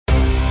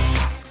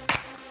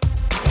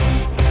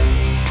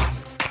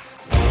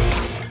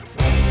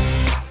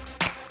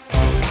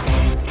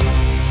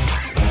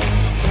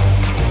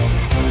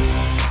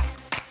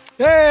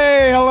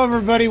Hello,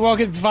 everybody.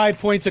 Welcome to 5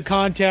 Points of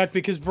Contact,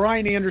 because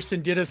Brian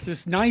Anderson did us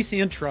this nice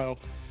intro,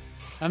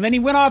 and then he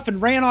went off and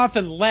ran off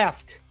and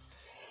left.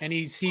 And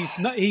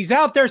he's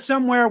out there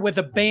somewhere with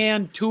a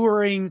band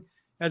touring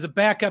as a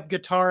backup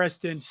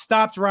guitarist, and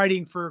stopped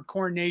writing for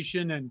Corn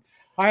Nation. And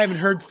I haven't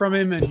heard from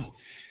him.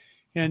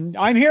 And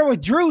I'm here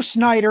with Drew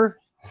Schneider,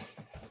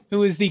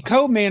 who is the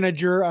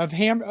co-manager of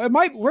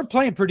we're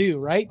playing Purdue,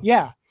 right?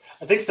 Yeah,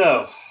 I think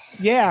so.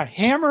 Yeah,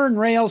 Hammer and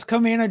Rails,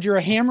 co-manager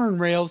of Hammer and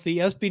Rails, the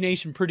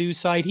SBNation Purdue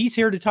site. He's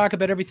here to talk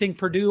about everything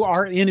Purdue,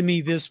 our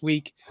enemy this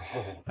week.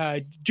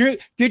 Drew,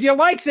 did you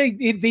like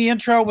the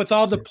intro with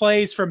all the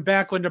plays from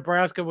back when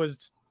Nebraska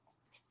was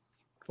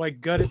like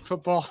good at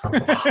football?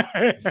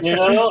 I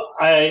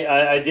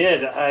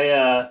did.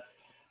 I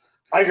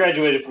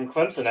graduated from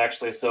Clemson,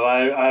 actually,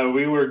 so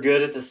we were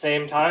good at the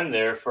same time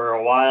there for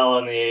a while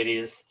in the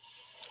 80s.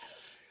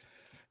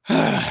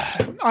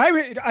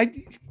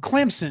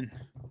 Clemson.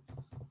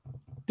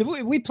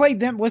 We played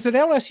them. Was it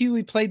LSU?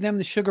 We played them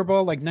the Sugar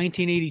Bowl, like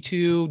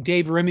 1982.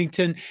 Dave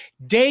Remington.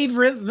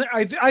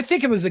 I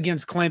think it was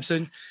against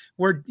Clemson.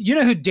 Where you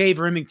know who Dave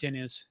Remington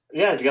is?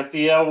 Yeah, he's got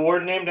the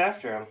award named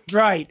after him.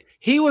 Right.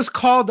 He was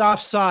called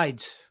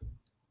offsides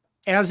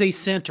as a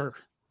center,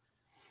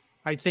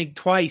 I think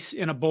twice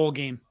in a bowl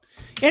game.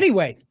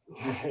 Anyway.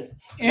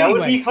 That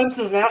would be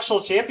Clemson's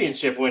national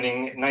championship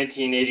winning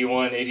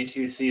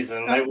 1981-82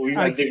 season. I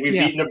think we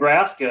beat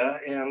Nebraska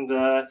and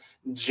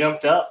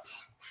jumped up.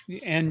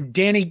 And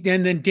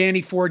then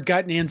Danny Ford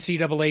got in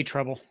NCAA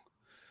trouble.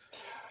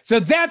 So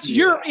that's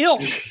your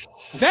ilk.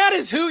 That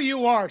is who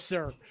you are,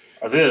 sir.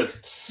 It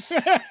is.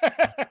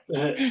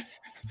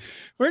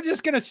 We're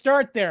just going to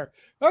start there.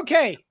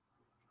 Okay.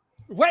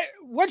 Where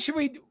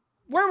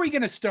are we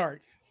going to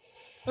start?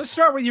 Let's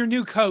start with your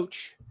new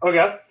coach.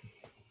 Okay.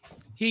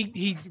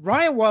 He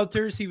Ryan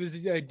Walters, he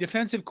was a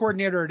defensive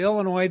coordinator at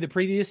Illinois the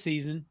previous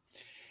season.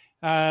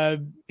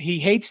 He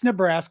hates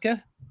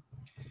Nebraska.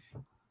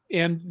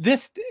 And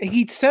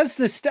he says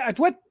this.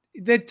 What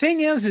the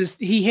thing is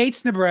he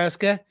hates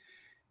Nebraska.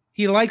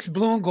 He likes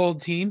blue and gold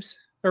teams,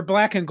 or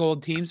black and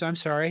gold teams. I'm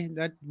sorry,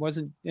 that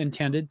wasn't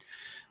intended.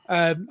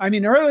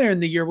 Earlier in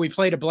the year we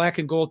played a black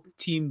and gold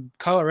team,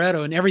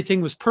 Colorado, and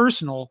everything was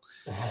personal.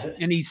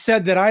 And he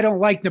said that I don't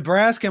like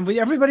Nebraska, and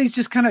everybody's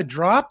just kind of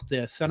dropped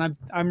this. And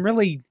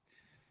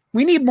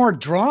we need more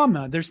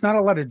drama. There's not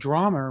a lot of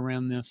drama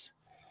around this,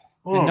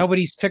 and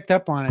nobody's picked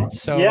up on it.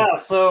 So yeah,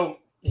 so.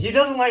 He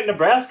doesn't like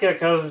Nebraska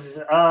because,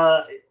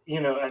 I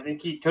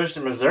think he coached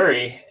in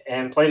Missouri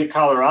and played at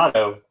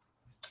Colorado.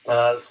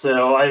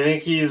 So I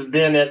think he's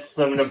been at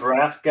some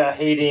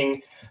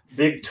Nebraska-hating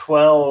Big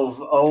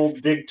 12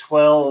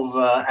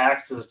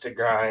 axes to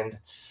grind.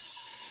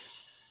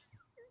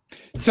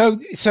 So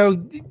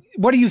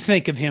what do you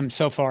think of him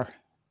so far?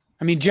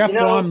 I mean, Jeff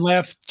Brom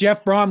left.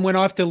 Jeff Brom went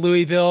off to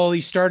Louisville. He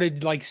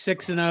started like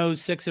 6-0,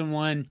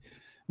 6-1,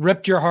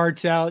 ripped your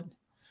hearts out.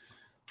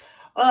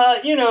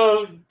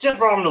 Jeff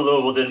Brom to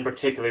Louisville didn't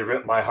particularly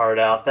rip my heart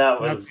out.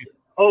 That was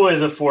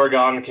always a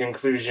foregone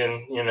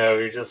conclusion.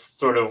 You're just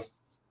sort of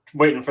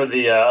waiting for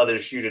the other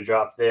shoe to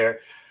drop there.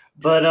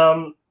 But,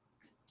 Ryan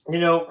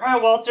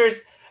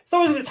Walters,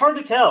 it's hard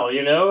to tell,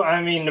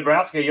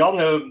 Nebraska, y'all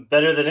know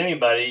better than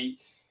anybody.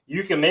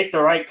 You can make the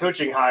right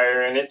coaching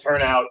hire and it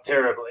turn out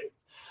terribly.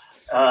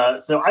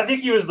 So I think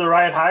he was the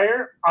right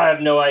hire. I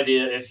have no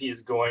idea if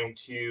he's going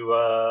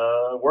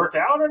to work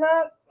out or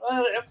not,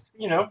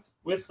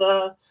 with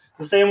the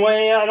same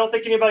way. I don't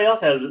think anybody else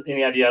has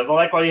any ideas. I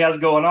like what he has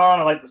going on.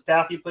 I like the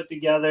staff he put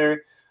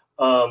together.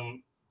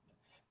 And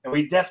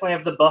we definitely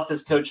have the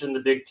buffest coach in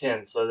the Big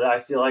Ten. So I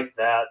feel like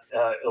that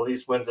at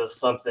least wins us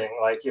something.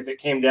 Like if it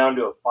came down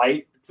to a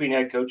fight between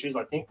head coaches,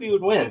 I think we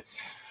would win.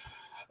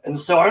 And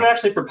so I'm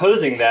actually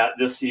proposing that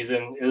this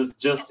season is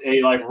just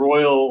a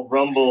Royal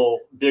Rumble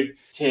Big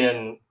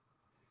Ten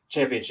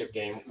championship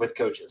game with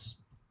coaches.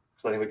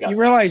 So I think we got. You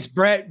realize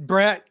Bert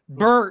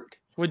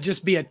would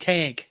just be a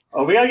tank.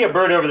 Oh, we got to get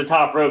Bert over the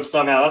top rope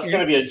somehow. That's going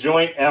to be a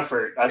joint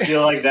effort. I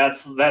feel like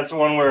that's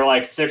one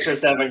where 6 or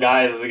 7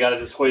 guys have got to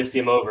just hoist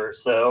him over.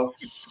 So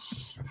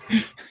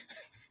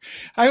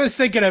I was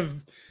thinking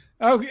of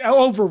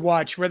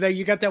Overwatch, where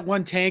you got that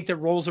one tank that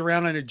rolls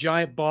around on a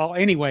giant ball.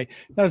 Anyway,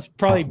 that's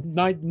probably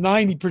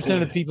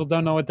 90% of people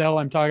don't know what the hell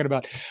I'm talking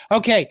about.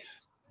 Okay,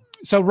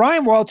 so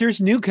Ryan Walters,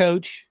 new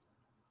coach.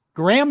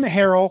 Graham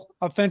Harrell,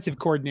 offensive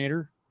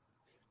coordinator,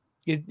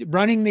 is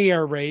running the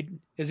air raid.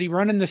 Is he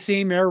running the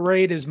same air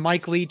raid as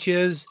Mike Leach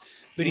is?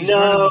 But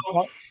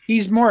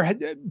he's more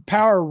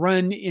power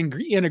run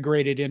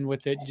integrated in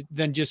with it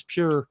than just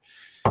pure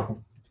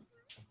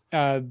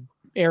air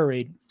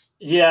raid.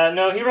 Yeah,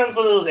 no, he runs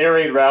some of those air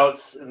raid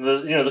routes,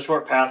 the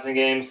short passing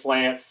game,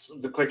 slants,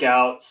 the quick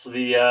outs,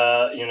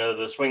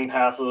 the swing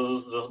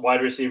passes, the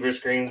wide receiver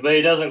screens, but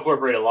he does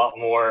incorporate a lot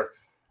more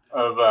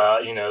of,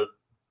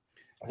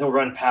 he'll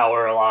run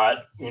power a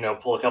lot,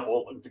 pull a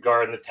couple, the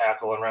guard and the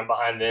tackle and run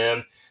behind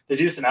them. They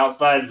do some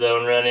outside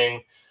zone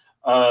running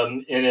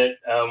in it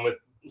with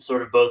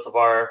sort of both of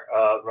our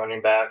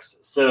running backs.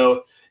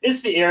 So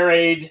it's the air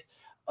raid.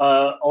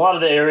 a lot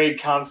of the air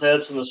raid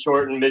concepts in the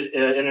short and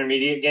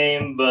intermediate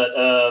game, but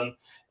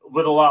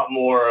with a lot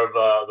more of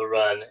the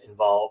run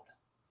involved.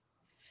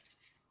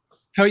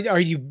 How are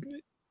you?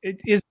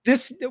 Is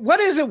this what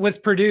is it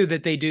with Purdue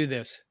that they do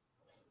this?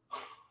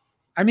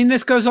 I mean,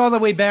 this goes all the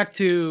way back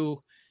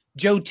to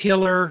Joe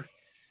Tiller,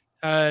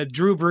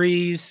 Drew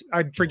Brees.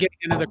 I forget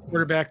another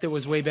quarterback that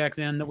was way back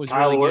then that was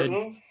Kyle really Orton.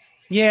 good.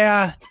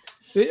 Yeah.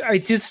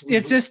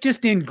 It's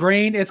just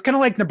ingrained. It's kind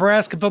of like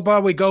Nebraska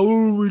football. We go,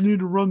 oh, we need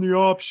to run the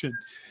option,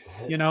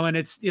 and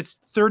it's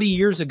 30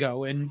 years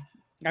ago. And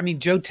I mean,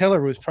 Joe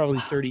Tiller was probably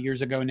 30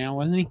 years ago now,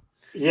 wasn't he?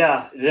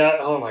 Yeah.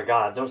 Oh my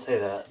God. Don't say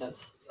that.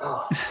 That's,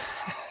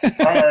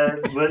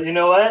 but you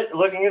know what?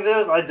 Looking at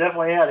this, I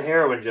definitely had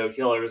hair when Joe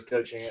Tiller was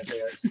coaching it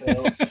there.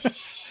 So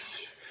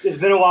it's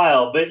been a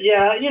while, but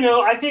yeah,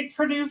 I think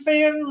Purdue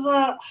fans,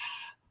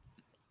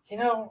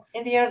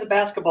 Indiana's a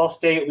basketball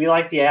state. We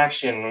like the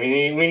action.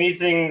 We need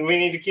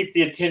to keep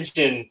the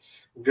attention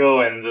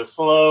going. The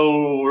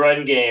slow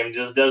run game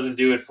just doesn't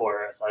do it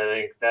for us. I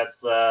think that's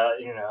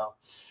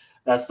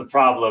that's the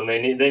problem.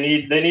 They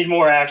need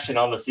more action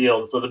on the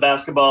field. So the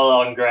basketball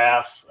on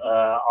grass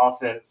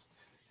offense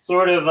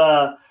sort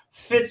of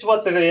fits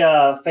what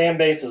the fan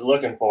base is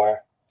looking for.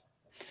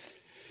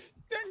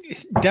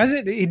 Does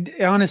it?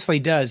 It honestly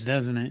does,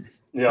 doesn't it?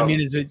 Yeah. I mean,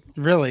 is it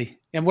really?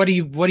 And what do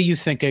you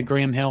think of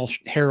Graham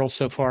Harrell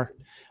so far?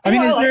 I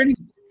mean,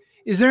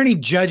 is there any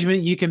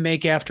judgment you can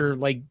make after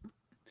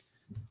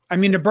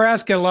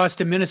Nebraska lost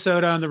to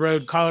Minnesota on the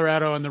road,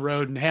 Colorado on the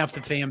road, and half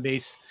the fan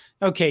base.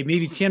 Okay,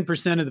 maybe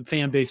 10% of the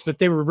fan base, but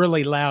they were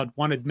really loud.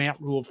 Wanted Matt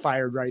Rule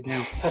fired right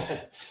now.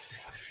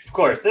 Of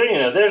course,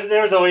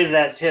 there's always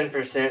that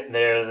 10%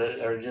 there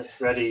that are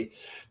just ready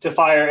to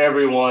fire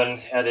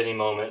everyone at any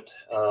moment.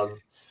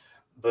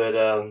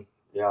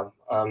 Yeah,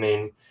 I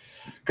mean,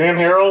 Graham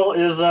Harrell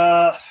is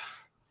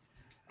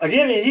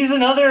again, he's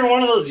another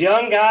one of those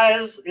young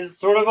guys. Is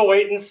sort of a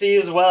wait and see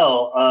as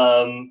well.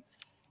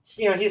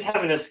 He's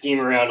having to scheme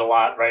around a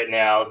lot right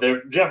now.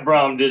 Jeff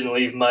Brom didn't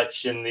leave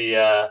much in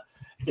the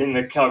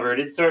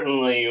cupboard. It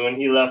certainly, when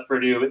he left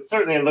Purdue, it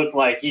certainly looked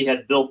like he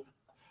had built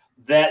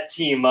that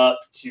team up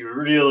to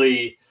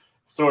really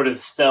sort of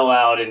sell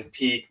out and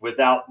peak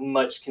without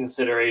much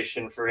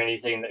consideration for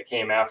anything that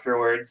came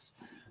afterwards.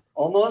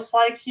 Almost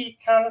like he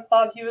kind of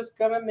thought he was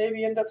going to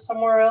maybe end up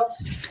somewhere else.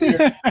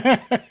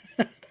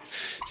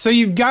 So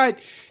you've got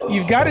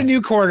a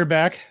new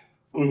quarterback.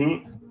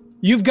 Mm-hmm.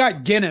 You've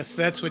got Guinness.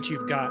 That's what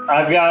you've got.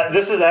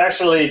 This is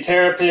actually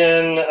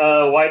Terrapin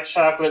white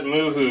chocolate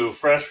moohoo,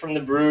 fresh from the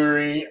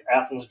brewery,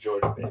 Athens,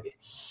 Georgia, baby.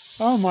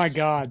 Oh my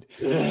God.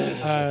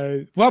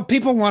 Well,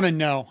 people want to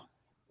know.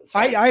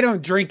 Right. I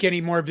don't drink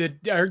anymore,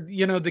 but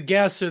the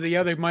guests or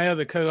my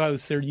other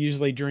co-hosts are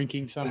usually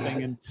drinking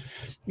something,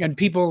 and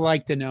people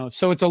like to know.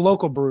 So it's a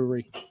local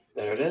brewery.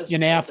 There it is.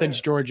 In Athens,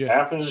 Georgia.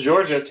 Athens,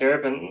 Georgia,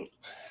 Terrapin.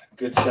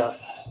 Good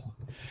stuff.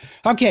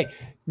 Okay.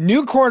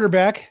 New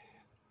quarterback.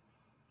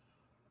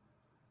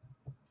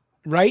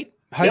 Right?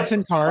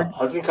 Hudson Card.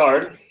 Hudson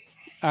Card.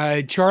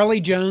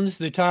 Charlie Jones,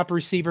 the top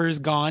receiver, is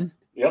gone.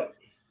 Yep.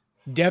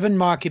 Devin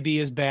Mockobee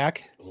is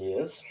back. He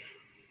is.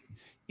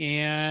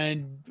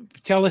 And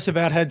tell us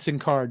about Hudson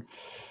Card.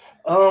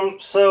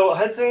 So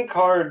Hudson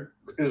Card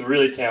is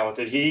really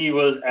talented. He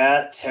was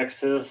at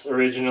Texas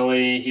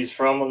originally. He's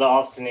from the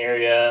Austin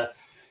area.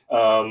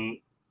 Sort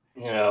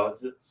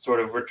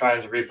of we're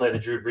trying to replay the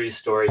Drew Brees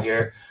story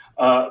here.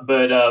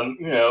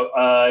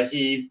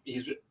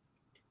 He's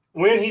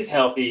when he's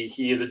healthy,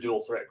 he is a dual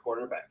threat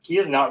quarterback. He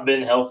has not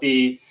been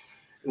healthy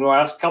in the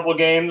last couple of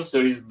games,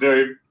 so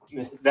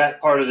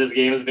that part of this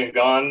game has been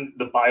gone.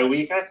 The bye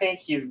week, I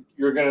think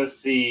you're going to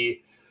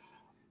see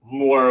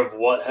more of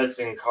what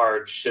Hudson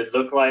Card should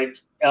look like.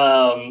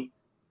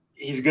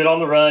 He's good on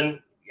the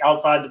run,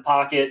 outside the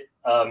pocket.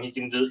 He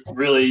can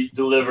really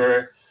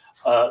deliver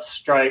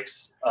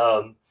strikes.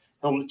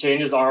 He'll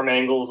change his arm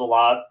angles a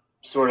lot,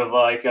 sort of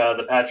like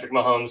the Patrick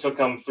Mahomes. He'll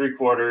come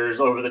 3/4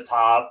 over the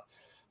top,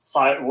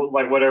 side,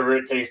 like whatever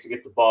it takes to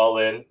get the ball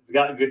in. He's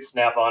got a good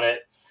snap on it.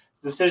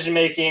 Decision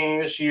making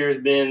this year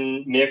has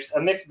been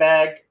a mixed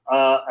bag.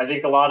 I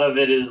think a lot of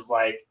it is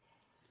like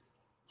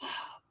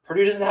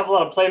Purdue doesn't have a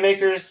lot of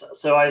playmakers,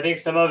 so I think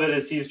some of it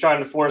is he's trying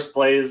to force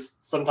plays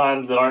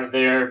sometimes that aren't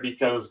there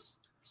because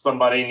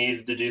somebody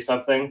needs to do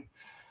something.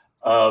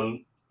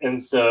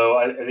 And so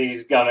I think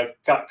he's got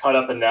caught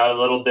up in that a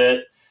little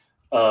bit.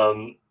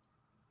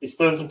 He's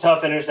thrown some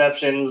tough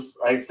interceptions,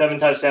 like 7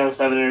 touchdowns,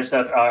 5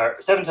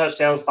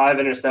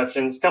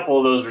 interceptions. A couple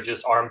of those were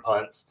just arm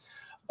punts.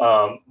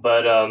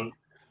 But I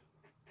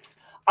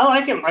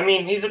like him. I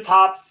mean, he's a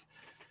top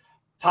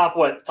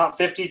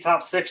 50,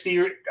 top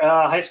 60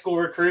 high school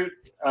recruit.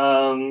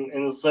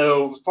 And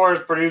so as far as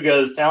Purdue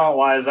goes,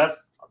 talent-wise,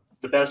 that's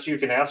the best you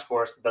can ask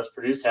for. It's the best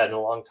Purdue's had in a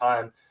long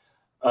time.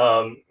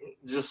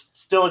 Just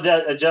still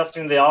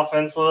adjusting the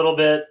offense a little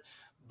bit.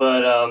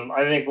 But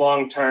I think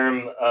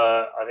long-term,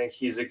 I think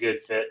he's a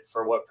good fit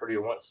for what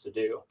Purdue wants to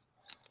do.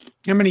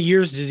 How many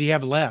years does he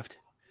have left?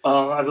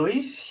 I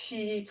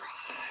believe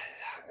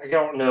I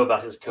don't know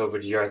about his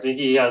COVID year. I think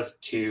he has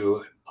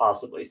 2,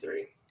 possibly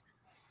 3.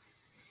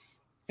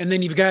 And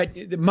then you've got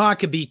the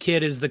Mockobee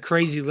kid is the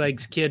crazy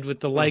legs kid with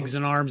the legs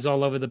and arms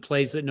all over the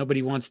place that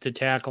nobody wants to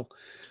tackle.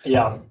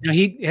 Yeah. Now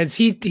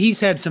he's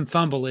had some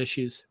fumble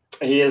issues.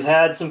 He has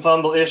had some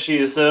fumble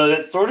issues, so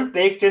that's sort of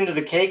baked into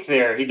the cake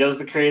there. He does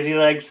the crazy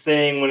legs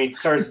thing. When he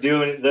starts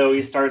doing it, though,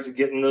 he starts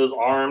getting those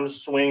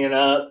arms swinging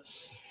up.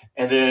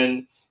 And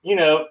then,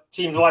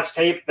 teams watch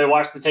tape. They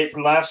watch the tape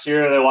from last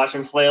year. They watch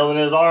him flailing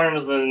his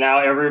arms, and now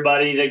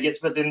everybody that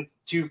gets within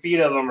 2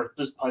 feet of him are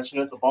just punching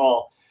at the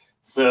ball.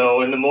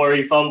 So, and the more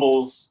he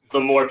fumbles, the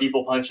more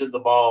people punch at the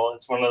ball.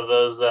 It's one of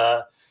those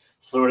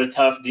sort of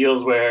tough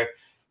deals where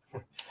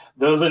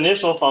those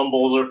initial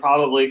fumbles are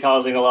probably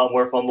causing a lot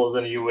more fumbles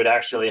than you would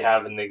actually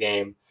have in the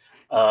game.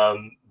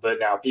 But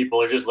now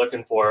people are just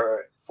looking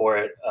for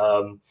it.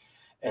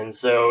 And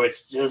so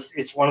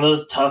it's one of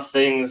those tough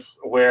things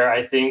where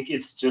I think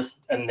it's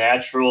just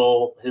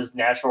his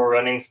natural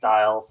running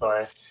style.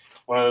 So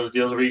one of those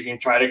deals where you can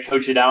try to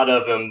coach it out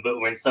of him, but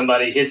when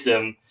somebody hits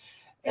him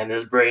and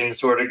his brain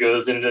sort of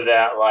goes into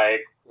that,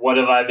 like, what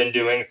have I been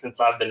doing since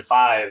I've been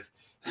 5?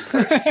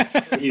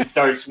 He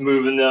starts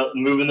moving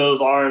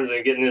those arms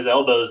and getting his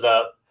elbows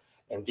up,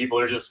 and people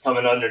are just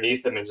coming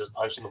underneath him and just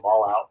punching the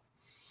ball out.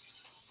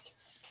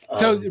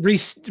 So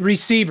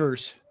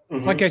receivers,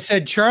 like I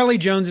said, Charlie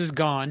Jones is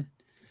gone.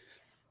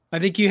 I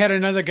think you had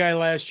another guy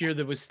last year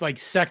that was like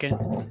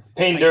second.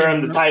 Payne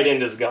Durham, the tight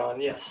end, is gone.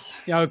 Yes.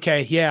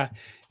 Okay. Yeah.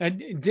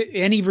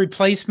 Any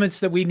replacements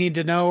that we need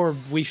to know, or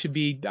we should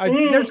be?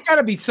 There's got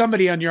to be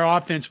somebody on your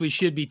offense we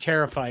should be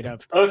terrified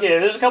of. Okay,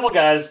 there's a couple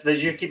guys that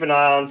you keep an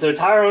eye on. So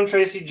Tyrone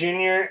Tracy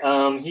Jr.,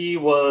 he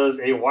was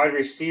a wide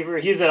receiver.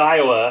 He's at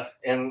Iowa,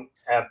 and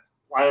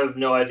I have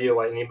no idea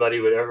why anybody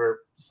would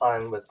ever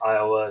sign with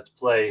Iowa to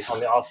play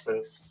on the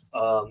offense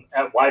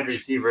at wide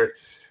receiver.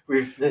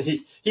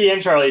 He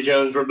and Charlie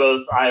Jones were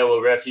both Iowa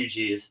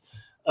refugees.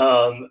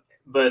 So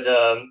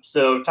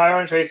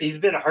Tyrone Tracy, he's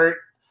been hurt.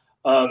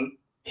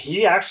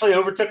 He actually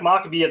overtook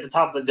Mockobee at the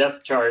top of the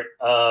depth chart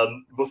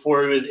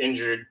before he was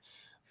injured.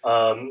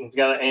 He's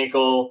got an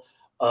ankle,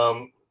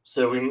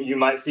 so you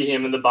might see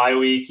him in the bye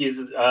week. He's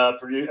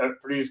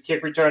Purdue's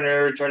kick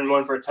returner, returned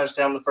one for a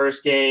touchdown the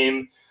first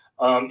game.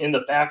 In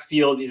the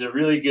backfield, he's a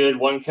really good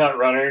one-cut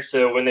runner,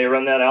 so when they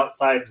run that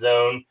outside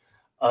zone,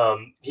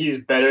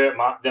 he's better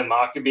than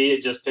Mockobee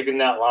at just picking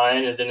that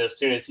line, and then as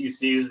soon as he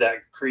sees that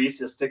crease,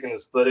 just sticking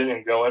his foot in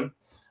and going.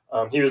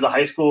 He was a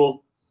high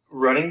school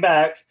running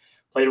back.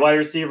 Played wide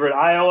receiver at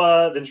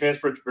Iowa, then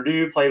transferred to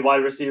Purdue, played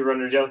wide receiver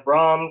under Jeff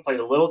Brom, played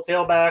a little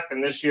tailback,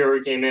 and this year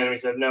we came in and we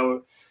said,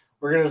 no,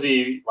 we're going to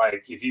see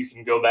if you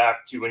can go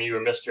back to when you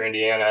were Mr.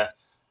 Indiana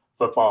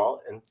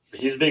football. And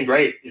he's been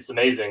great. It's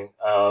amazing.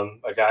 A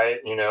guy,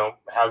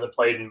 hasn't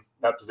played in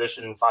that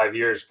position in 5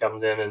 years,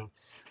 comes in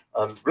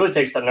and really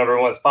takes that number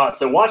 1 spot.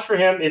 So watch for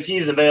him if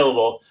he's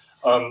available.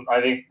 I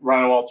think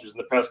Ryan Walters in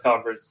the press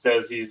conference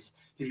says he's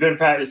been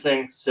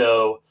practicing,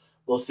 so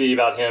we'll see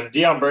about him.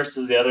 Deion Burst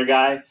is the other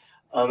guy.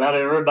 Out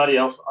of everybody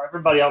on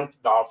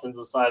the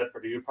offensive side of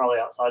Purdue, probably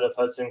outside of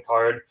Hudson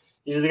Card,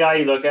 he's the guy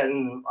you look at,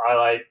 and I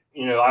like.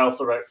 I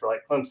also write for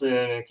like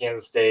Clemson and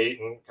Kansas State,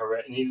 and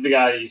he's the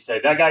guy that you say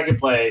that guy could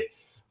play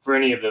for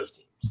any of those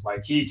teams.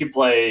 Like he could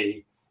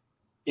play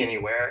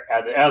anywhere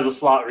as a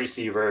slot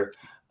receiver.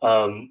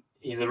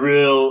 He's a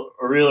real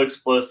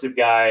explosive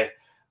guy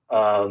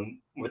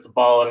with the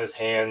ball in his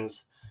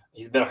hands.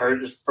 He's been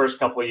hurt his first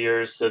couple of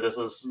years, so this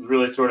is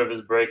really sort of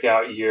his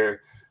breakout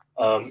year.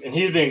 And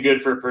he's been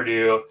good for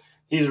Purdue.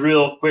 He's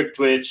real quick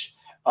twitch.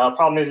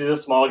 Problem is he's a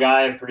small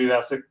guy, and Purdue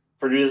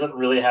doesn't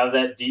really have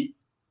that deep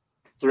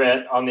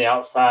threat on the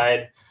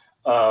outside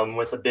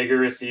with a bigger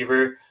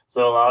receiver.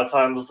 So a lot of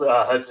times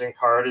Hudson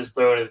Card is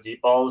throwing his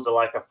deep balls to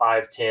like a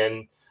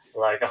 5'10",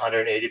 like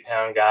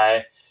 180-pound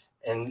guy.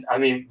 And, I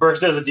mean, Burks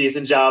does a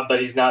decent job, but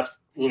he's not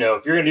 –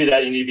 if you're going to do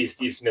that, you need to be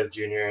Steve Smith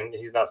Jr., and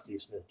he's not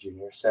Steve Smith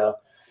Jr. So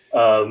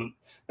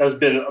that's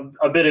been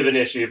a bit of an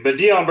issue. But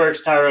Deion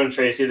Burks, Tyrone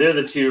Tracy, they're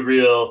the two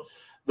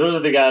those are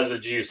the guys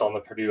with juice on the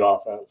Purdue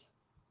offense.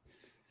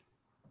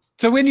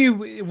 So when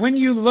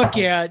you look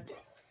at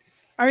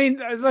 – I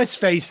mean, let's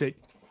face it.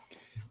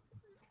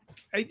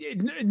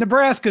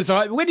 Nebraska's –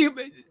 what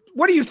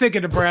do you think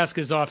of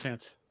Nebraska's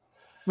offense?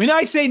 When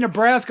I say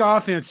Nebraska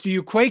offense, do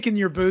you quake in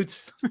your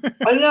boots?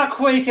 I'm not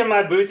quaking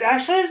my boots.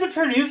 Actually, as a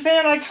Purdue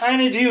fan, I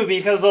kind of do,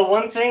 because the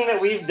one thing that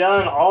we've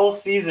done all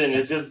season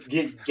is just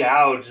get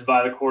gouged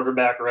by the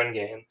quarterback run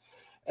game.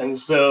 And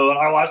so when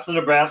I watch the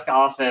Nebraska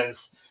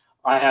offense,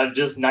 I have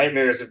just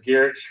nightmares of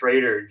Garrett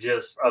Schrader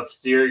of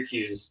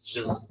Syracuse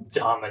just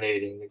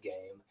dominating the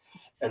game.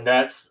 And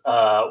that's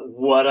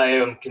what I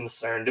am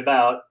concerned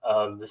about.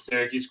 The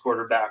Syracuse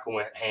quarterback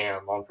went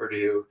ham on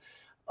Purdue.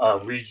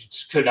 We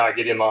just could not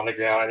get him on the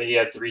ground. I think he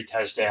had 3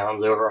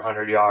 touchdowns, over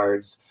 100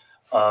 yards.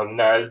 That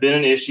has been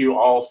an issue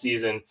all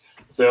season.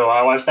 So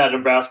I watched that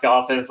Nebraska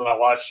offense, and I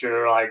watched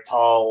your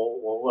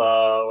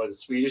tall,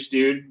 Swedish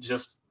dude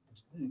just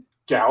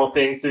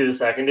galloping through the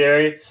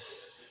secondary.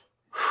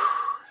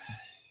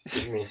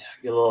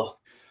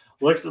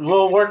 Looks a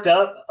little worked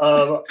up.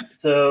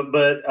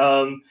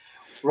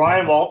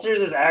 Ryan Walters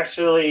is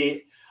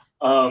actually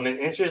An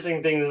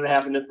interesting thing that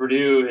happened at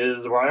Purdue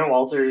is Ryan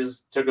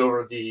Walters took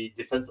over the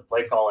defensive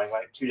play calling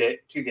like 2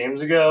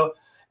 games ago,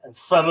 and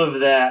some of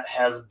that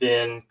has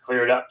been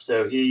cleared up.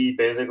 So he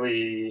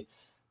basically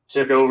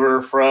took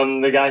over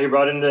from the guy who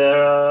brought in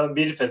to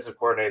be defensive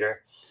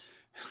coordinator.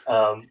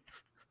 I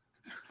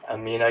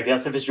mean, I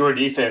guess if it's your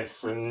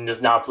defense and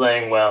just not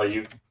playing well,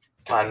 you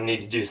kind of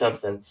need to do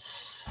something.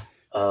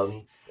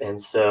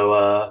 And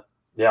so,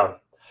 yeah.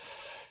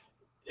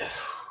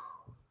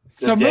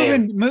 So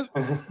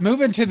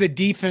moving to the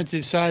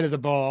defensive side of the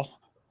ball.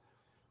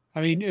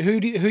 I mean, who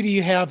do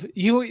you have?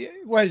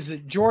 Was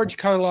it George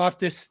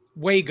Karlaftis,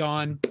 way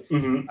gone?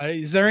 Mm-hmm.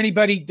 Is there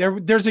anybody there?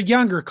 There's a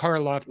younger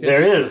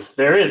Karlaftis.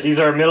 There is. He's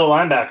our middle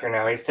linebacker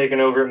now. He's taken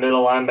over at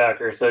middle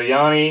linebacker. So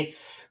Yanni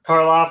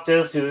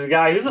Karlaftis, who's a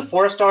guy who's a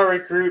 4-star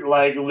recruit,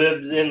 like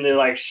lived in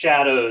the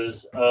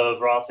shadows of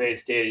Ross-Ade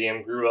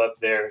Stadium, grew up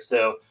there.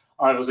 So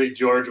obviously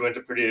George went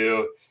to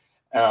Purdue.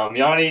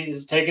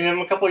 Yanni's taken him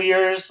a couple of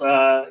years.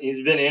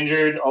 He's been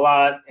injured a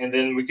lot, and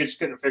then we just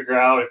couldn't figure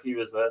out if he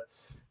was a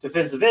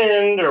defensive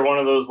end or one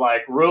of those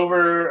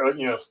rover,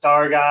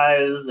 star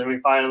guys. And we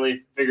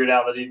finally figured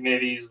out that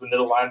he was the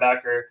middle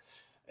linebacker.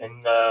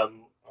 And our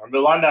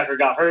middle linebacker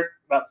got hurt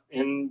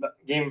in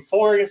game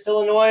 4 against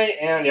Illinois,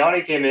 and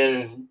Yanni came in,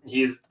 and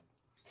he's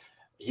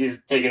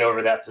taken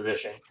over that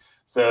position.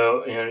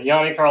 So,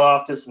 Yanni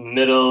Karlaftis in the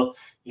middle.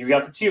 You've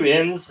got the 2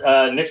 ends,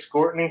 Nick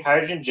Scorton and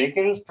qDhqqr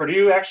Jenkins.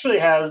 Purdue actually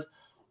has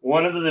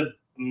one of the,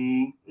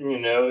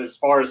 as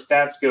far as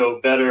stats go,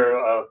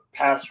 better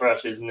pass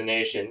rushes in the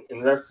nation.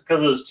 And that's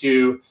because of those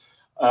two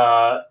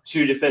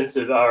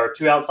defensive or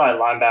 2 outside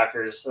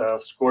linebackers.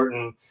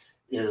 Scorton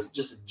is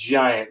just a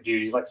giant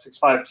dude. He's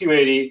 6'5",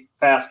 280,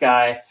 fast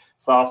guy,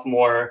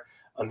 sophomore.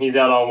 He's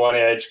out on one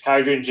edge.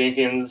 qDhqqr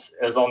Jenkins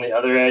is on the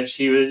other edge.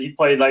 He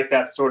played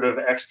that sort of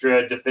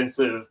extra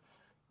defensive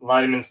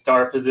lineman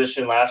star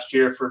position last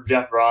year for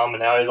Jeff Brom,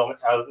 and now he's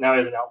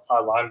an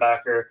outside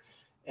linebacker,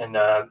 and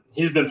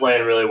he's been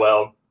playing really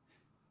well.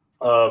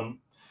 And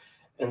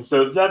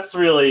so that's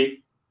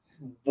really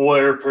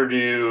where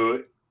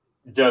Purdue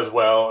does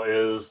well,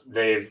 is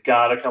they've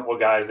got a couple of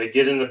guys. They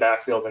get in the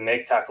backfield and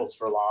make tackles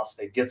for loss.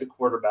 They get the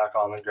quarterback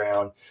on the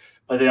ground,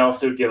 but they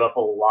also give up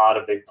a lot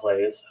of big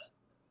plays.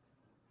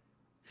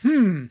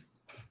 Because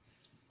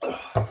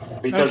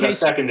that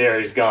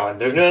secondary is gone.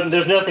 There's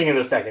nothing in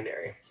the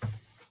secondary.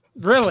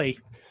 Really?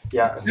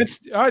 Yeah. It's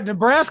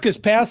Nebraska's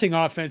passing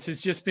offense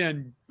has just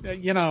been,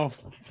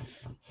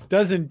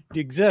 doesn't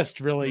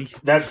exist really.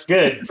 That's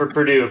good for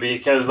Purdue,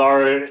 because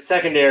our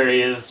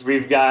secondary is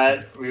we've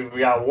got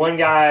one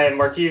guy,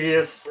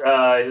 Markevius.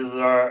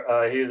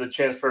 He's a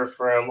transfer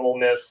from Ole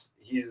Miss.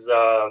 He's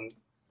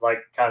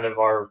kind of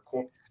our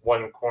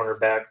one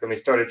cornerback. Then we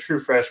started true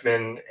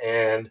freshman,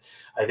 and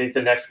I think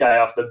the next guy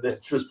off the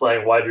bench was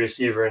playing wide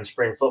receiver in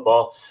spring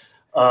football.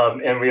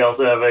 And we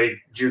also have a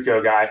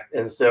JUCO guy.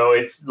 And so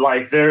it's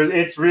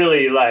it's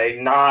really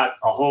not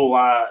a whole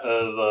lot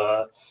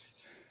of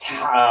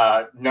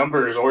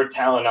numbers or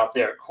talent out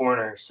there at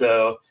corner.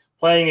 So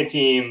playing a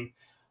team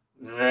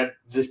that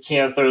just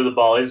can't throw the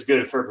ball is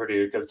good for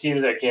Purdue, because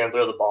teams that can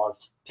throw the ball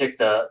pick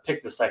the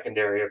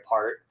secondary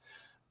apart.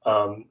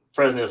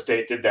 Fresno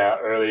State did that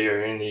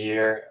earlier in the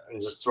year and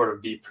just sort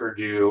of beat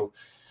Purdue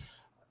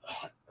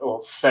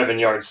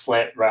 7-yard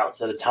slant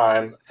routes at a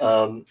time.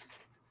 So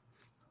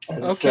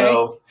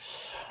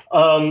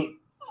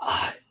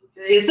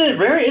it's a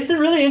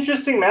really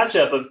interesting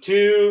matchup of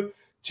two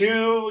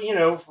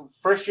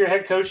first year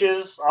head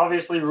coaches.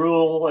 Obviously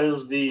Rule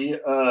is the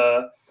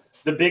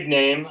big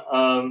name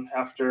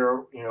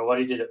after what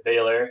he did at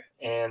Baylor,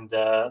 and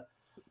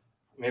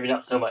maybe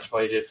not so much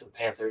what he did for the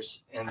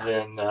Panthers. And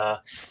then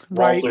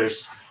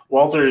Walters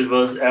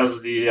was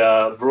as the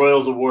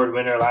Broyles Award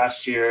winner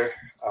last year,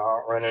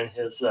 running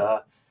his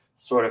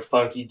sort of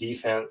funky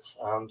defense.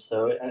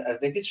 So I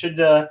think it's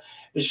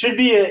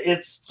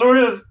sort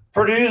of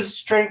Purdue's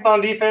strength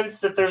on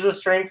defense. If there's a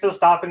strength of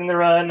stopping the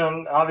run,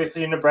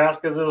 obviously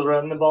Nebraska's is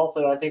running the ball.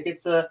 So I think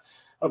it's a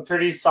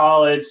pretty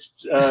solid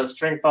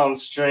strength on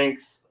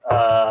strength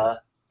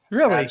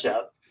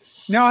matchup.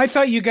 No, I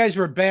thought you guys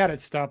were bad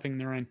at stopping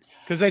the run,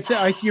 because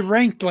you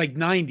ranked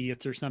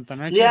 90th or something,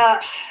 right?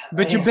 Yeah.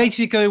 But you're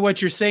basically,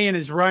 what you're saying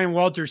is Ryan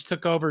Walters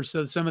took over,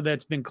 so some of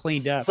that's been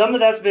cleaned up. Some of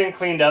that's been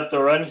cleaned up. The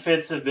run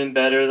fits have been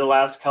better the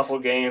last couple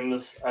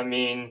games. I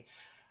mean,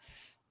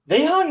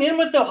 they hung in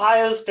with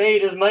Ohio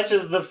State as much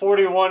as the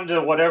 41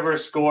 to whatever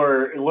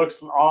score. It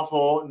looks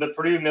awful. The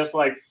Purdue missed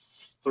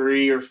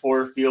 3 or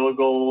 4 field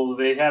goals.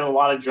 They had a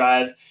lot of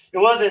drives. It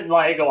wasn't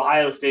like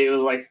Ohio State. It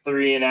was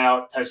 3 and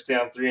out,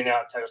 touchdown, 3 and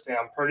out,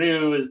 touchdown.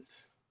 Purdue is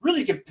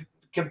really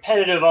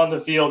competitive on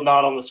the field,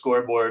 not on the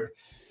scoreboard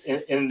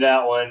in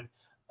that one.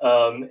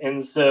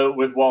 And so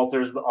with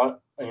Walters, behind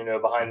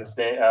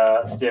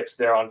the sticks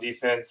there on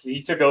defense,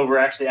 he took over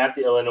actually at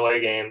the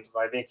Illinois games.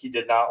 I think he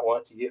did not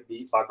want to get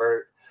beat by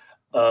Burt,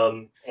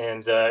 and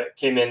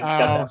came in,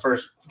 got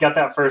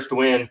that first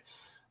win.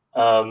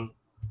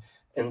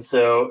 And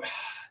so,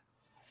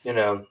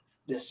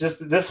 it's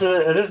just this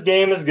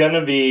game is going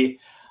to be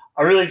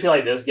I really feel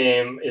like this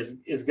game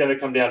is going to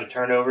come down to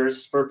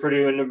turnovers for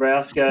Purdue and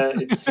Nebraska.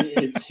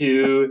 It's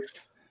who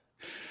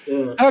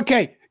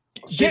okay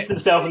shoots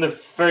themselves in the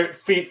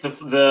feet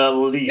the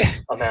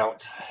least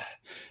amount.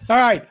 All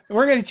right,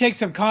 we're going to take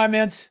some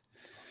comments.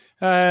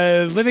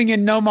 Living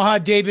in Omaha,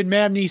 David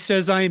Mabney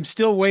says, I am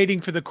still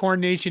waiting for the Corn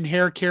Nation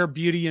hair care,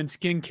 beauty, and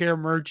skincare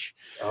merch.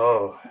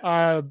 Oh.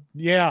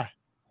 Yeah.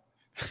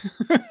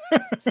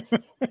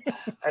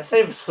 I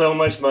save so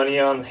much money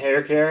on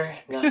hair care.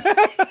 Nice.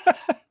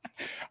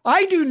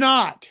 I do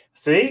not.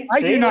 See?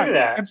 I do not. Look at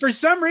that. And for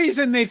some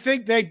reason, they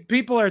think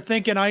people are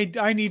thinking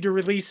I need to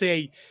release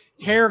a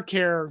hair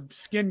care,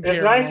 skincare.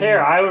 It's nice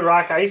hair. I would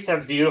rock. I used to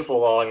have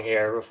beautiful long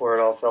hair before it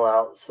all fell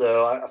out.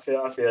 So I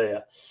feel you.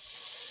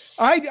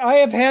 I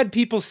have had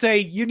people say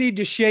you need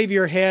to shave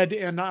your head,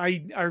 and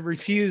I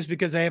refuse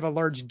because I have a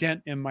large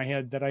dent in my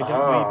head that I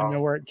don't even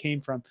know where it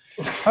came from.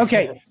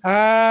 Okay.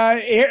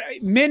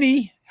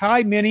 Minnie.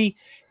 Hi, Minnie.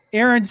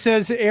 Aaron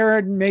says,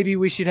 Aaron, maybe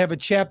we should have a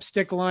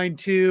chapstick line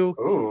too.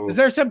 Ooh. Is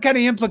there some kind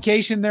of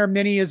implication there,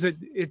 Minnie?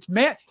 It's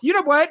Matt? You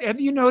know what?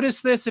 Have you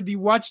noticed this? Have you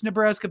watched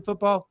Nebraska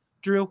football,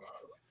 Drew?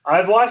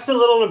 I've watched a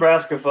little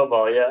Nebraska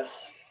football,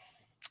 yes.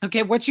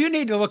 Okay, what you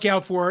need to look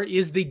out for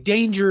is the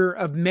danger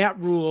of Matt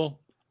Rule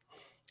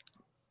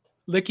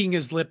licking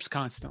his lips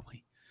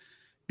constantly,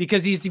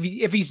 because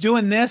if he's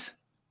doing this,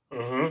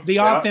 the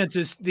offense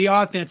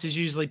is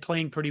usually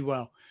playing pretty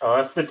well. Oh,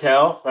 that's the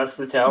tell.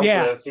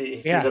 Yeah. So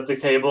if he's at the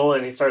table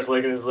and he starts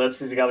licking his lips,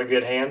 he's got a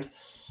good hand.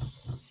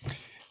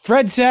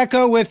 Fred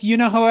Sacco with, you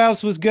know who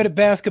else was good at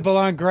basketball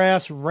on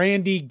grass?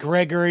 Randy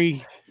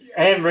Gregory.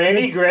 And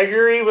Randy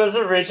Gregory was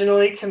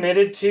originally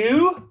committed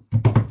to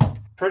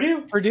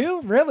Purdue.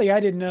 Purdue? Really? I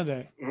didn't know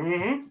that.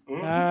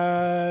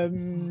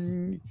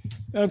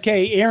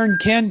 Okay, Aaron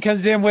Ken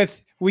comes in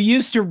with, we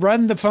used to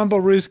run the fumble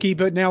Ruski,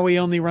 but now we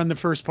only run the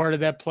first part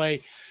of that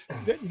play.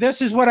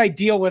 This is what I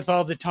deal with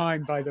all the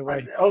time, by the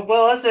way. Oh,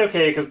 well, that's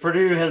okay, because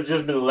Purdue has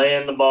just been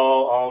laying the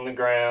ball on the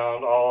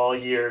ground all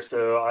year,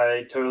 so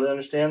I totally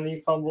understand the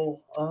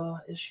fumble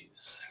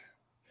issues.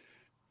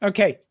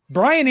 Okay,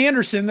 Brian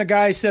Anderson, the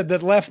guy said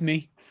that left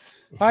me.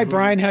 Hi,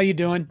 Brian. How you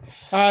doing?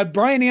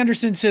 Brian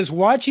Anderson says,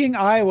 watching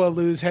Iowa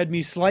lose had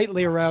me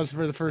slightly aroused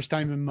for the first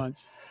time in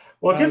months.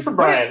 Well, good for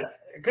Brian.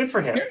 Good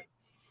for him.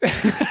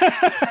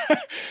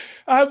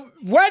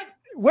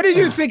 What did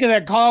you think of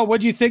that call?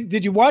 What did you think?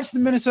 Did you watch the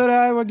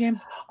Minnesota-Iowa game?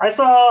 I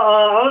saw.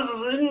 I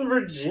was in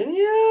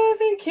Virginia, I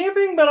think,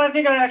 camping, but I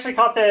think I actually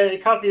caught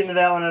the end of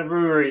that one at a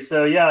brewery.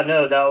 So yeah,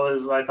 no,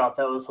 I thought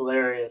that was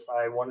hilarious.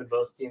 I wanted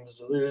both teams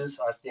to lose.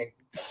 I think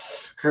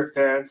Kurt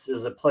Ferentz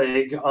is a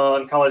plague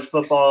on college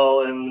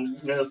football,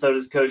 and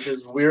Minnesota's coach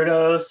is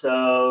weirdo.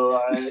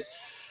 So I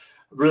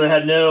really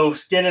had no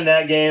skin in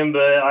that game,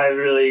 but I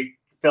really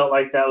felt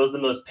like that was the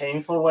most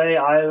painful way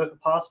I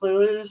could possibly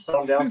lose. So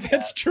I'm down for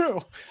That's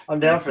true. I'm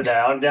down for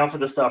that. I'm down for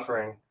the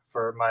suffering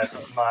for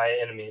my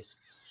enemies.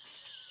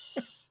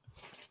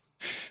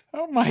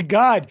 Oh my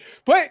God.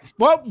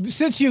 Well,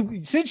 since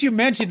you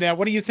mentioned that,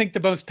 what do you think the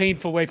most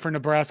painful way for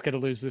Nebraska to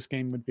lose this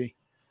game would be?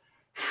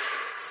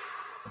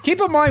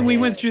 Keep in mind, we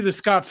went through the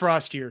Scott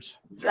Frost years.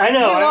 I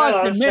know.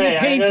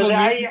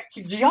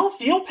 Do y'all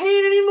feel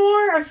pain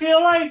anymore? I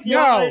feel like do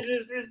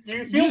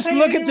you feel just pain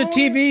look anymore? at the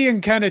TV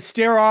and kind of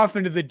stare off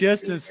into the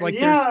distance, like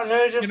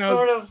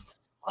sort of.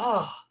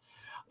 Oh,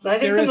 I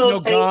think there is no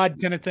God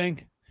kind of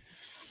thing.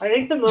 I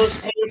think the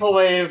most painful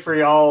way for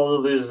y'all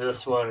to lose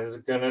this one is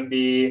gonna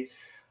be,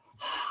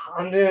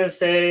 I'm gonna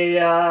say,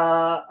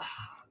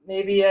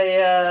 maybe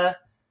a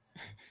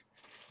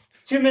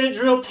 2-minute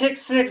drill, pick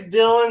six.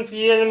 Dylan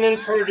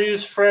Thiedemann,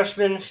 Purdue's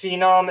freshman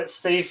phenom at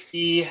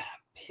safety,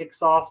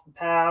 picks off the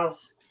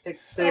pass. Pick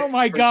six. Oh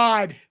my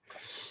God!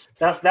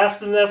 That's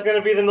going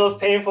to be the most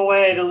painful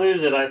way to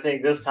lose it, I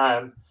think, this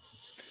time.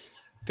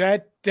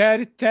 That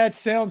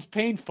sounds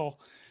painful.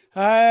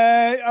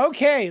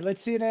 Okay,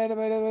 let's see.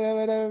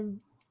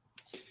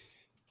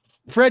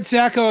 Fred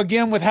Sacco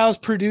again with how's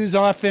Purdue's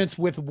offense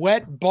with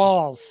wet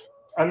balls.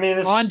 I mean,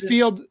 it's on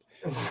field.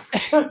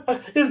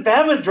 It's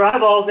bad with dry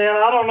balls, man.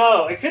 I don't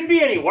know. It couldn't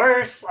be any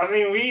worse. I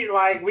mean,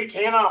 we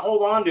cannot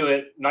hold on to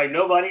it. Like,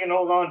 nobody can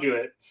hold on to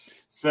it.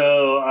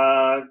 So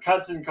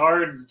Hudson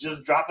Card's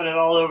just dropping it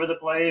all over the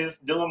place.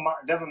 Devin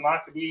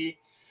Mockobee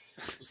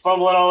is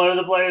fumbling all over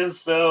the place.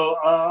 So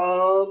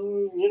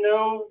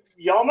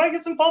y'all might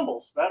get some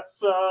fumbles.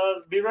 That's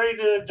be ready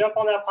to jump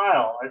on that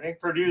pile. I think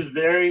Purdue's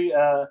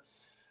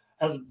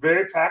has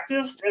very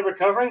practiced at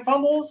recovering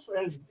fumbles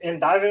and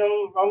diving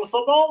on the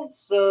football.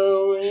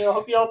 So, I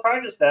hope you all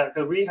practice that,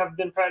 because we have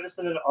been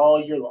practicing it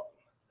all year long.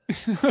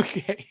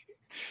 Okay.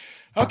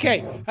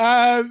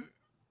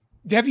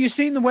 Have you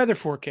seen the weather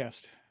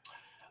forecast?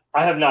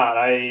 I have not.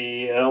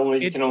 I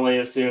can only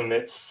assume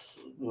it's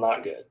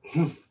not good.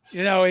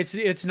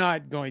 It's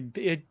not going.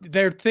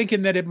 They're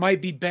thinking that it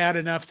might be bad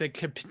enough that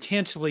could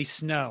potentially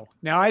snow.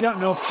 Now, I don't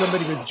know if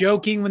somebody was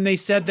joking when they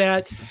said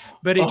that,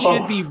 but it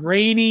should be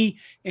rainy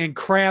and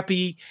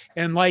crappy,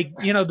 and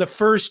the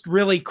first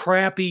really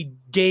crappy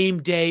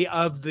game day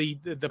of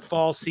the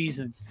fall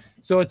season.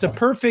 So it's a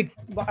perfect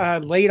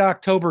late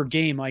October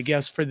game, I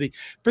guess, for the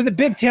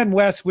Big Ten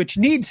West, which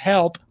needs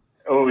help.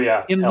 Oh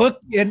yeah,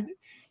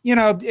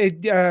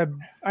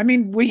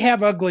 we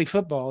have ugly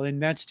football,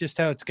 and that's just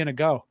how it's going to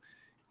go.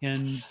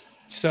 And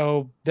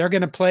so they're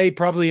going to play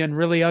probably in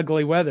really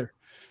ugly weather.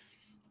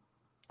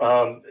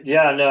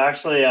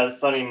 Actually, it's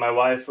funny. My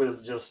wife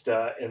was just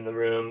in the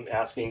room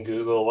asking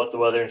Google what the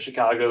weather in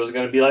Chicago is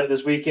going to be like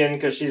this weekend,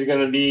 because she's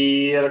going to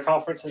be at a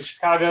conference in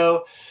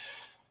Chicago.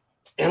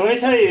 And let me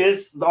tell you,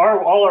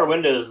 all our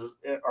windows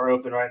are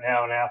open right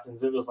now in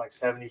Athens. It was like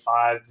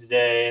 75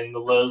 today, and the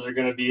lows are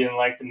going to be in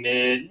like the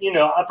mid,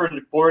 upper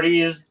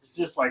 40s,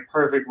 just like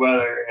perfect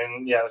weather.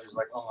 And yeah, it was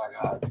like, oh my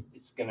God,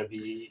 it's going to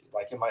be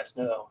like it might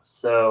snow.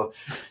 So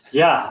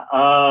yeah,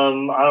 I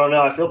don't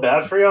know. I feel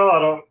bad for y'all. I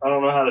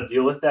don't know how to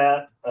deal with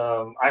that.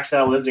 Actually,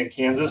 I lived in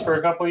Kansas for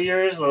a couple of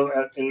years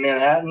in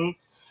Manhattan.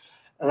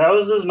 And that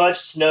was as much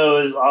snow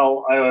as I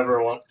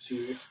ever want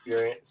to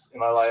experience in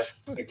my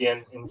life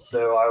again. And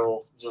so I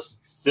will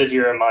just sit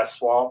here in my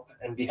swamp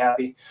and be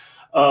happy.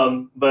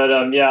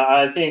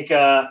 I think,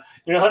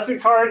 Hudson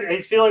Card,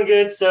 he's feeling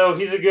good. So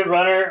he's a good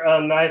runner.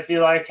 I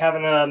feel like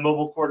having a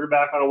mobile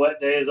quarterback on a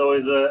wet day is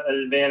always an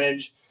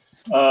advantage.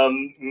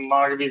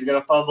 Mockobee's going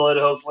to fumble it.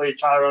 Hopefully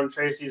Tyrone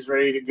Tracy's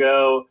ready to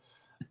go.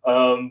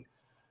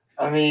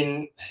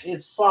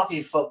 It's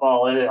sloppy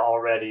football in it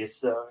already.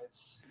 So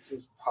it's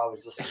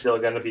probably just still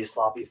going to be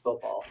sloppy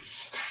football.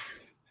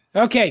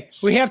 Okay,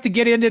 we have to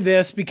get into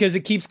this because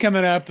it keeps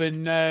coming up,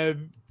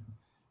 and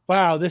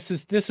wow, this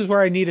is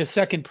where I need a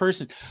second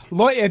person.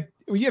 Lloyd,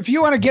 if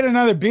you want to get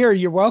another beer,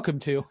 you're welcome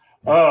to.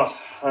 Oh,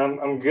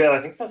 I'm good.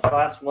 I think that's the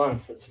last one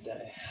for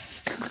today.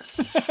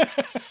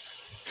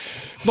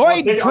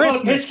 Lloyd I'm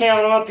Christmas. on pitch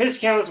count. I'm on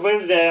pitch count this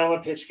Wednesday. I'm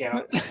on pitch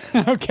count.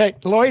 Okay,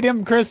 Lloyd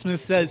M.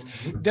 Christmas says,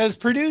 "Does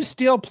Purdue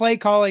still play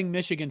calling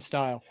Michigan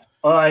style?"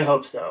 I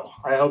hope so.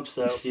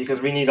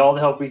 Because we need all the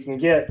help we can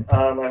get.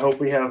 I hope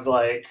we have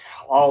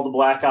all the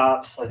black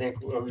ops. I think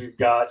we've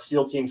got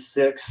SEAL Team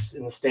 6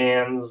 in the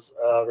stands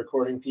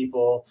recording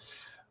people,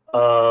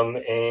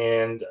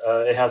 and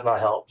it has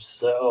not helped.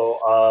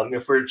 So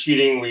if we're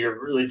cheating, we are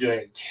really doing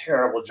a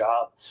terrible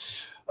job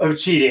of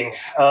cheating.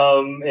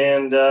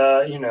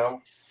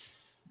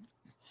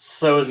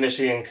 So is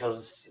Michigan,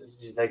 because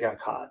they got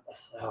caught.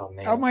 Oh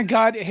man! Oh my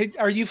God! Hey,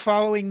 are you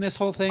following this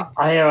whole thing?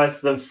 I am. It's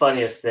the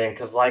funniest thing,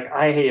 because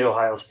I hate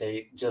Ohio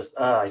State.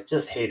 I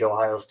just hate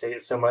Ohio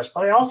State so much,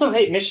 but I also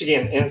hate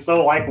Michigan. And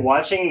so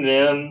watching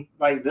them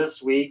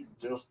this week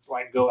just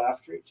go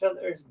after each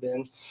other has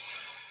been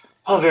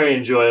very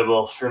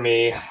enjoyable for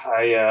me.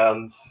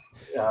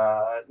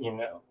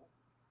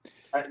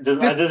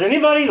 Does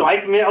anybody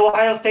like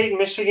Ohio State and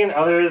Michigan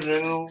other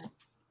than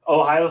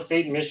Ohio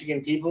State and Michigan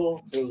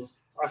people? Because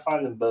I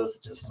find them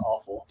both just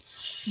awful.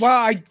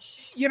 Well,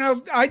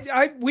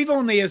 we've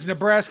only, as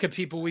Nebraska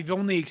people, we've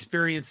only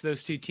experienced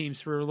those two teams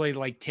for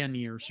really 10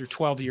 years or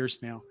 12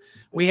 years now.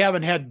 We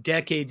haven't had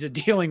decades of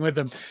dealing with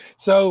them.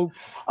 So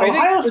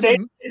Ohio State,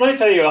 let me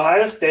tell you,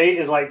 Ohio State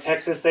is like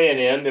Texas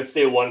A&M if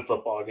they won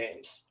football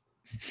games.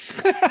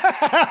 So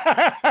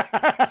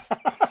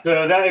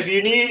that if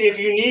you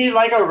need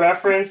a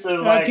reference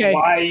of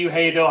why you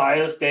hate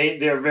Ohio State,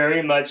 they're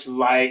very much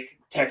like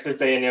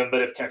Texas A&M,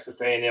 but if Texas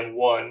A&M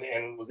won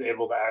and was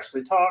able to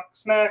actually talk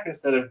smack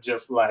instead of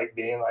just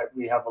being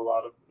we have a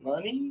lot of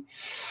money,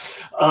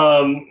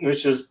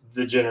 which is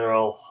the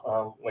general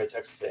way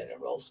Texas A&M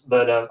rolls.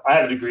 But I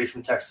have a degree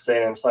from Texas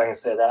A&M, so I can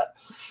say that.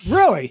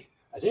 Really?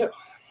 I do.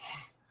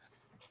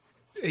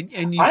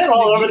 And I'm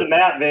all over the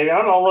map, baby.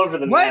 I'm all over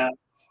the map.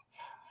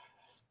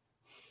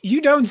 You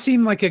don't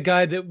seem like a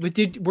guy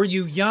that were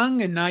you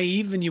young and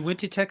naive and you went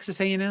to Texas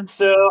A&M?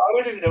 So I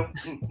went to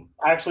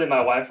actually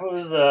my wife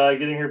was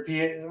getting her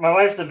my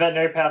wife's a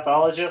veterinary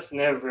pathologist, and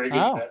they have a very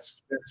good vet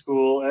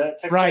school at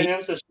Texas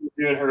A&M, so she was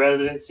doing her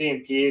residency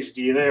and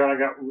PhD there, and I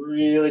got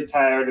really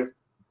tired of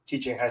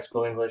teaching high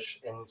school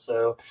English, and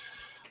so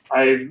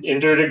I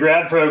entered a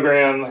grad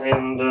program,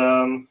 and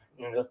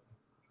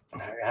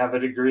I have a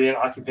degree in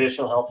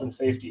occupational health and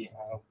safety.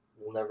 I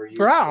will never use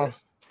it.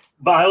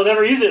 But I will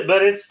never use it,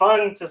 but it's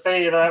fun to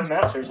say that I have a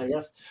master's, I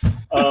guess.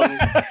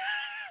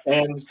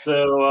 And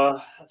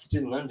so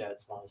student loan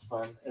debt's not as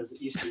fun as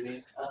it used to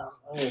be.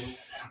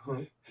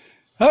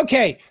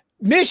 Okay,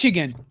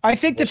 Michigan. I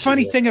think the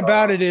funny thing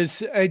about it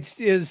is I'm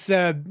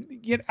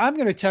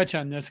going to touch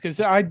on this because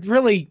I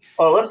really.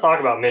 Oh, let's talk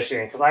about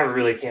Michigan because I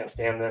really can't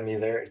stand them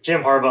either.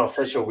 Jim Harbaugh is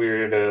such a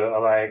weirdo.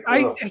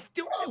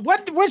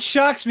 What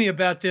shocks me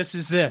about this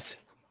is this.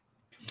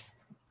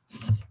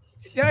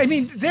 I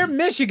mean, they're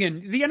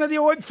Michigan.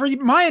 For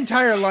my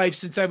entire life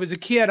since I was a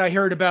kid, I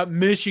heard about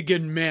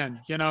Michigan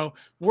men.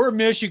 We're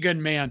Michigan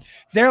men.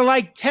 They're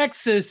like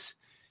Texas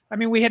I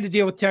mean, we had to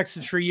deal with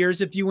Texas for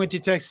years. If you went to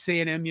Texas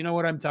A&M, you know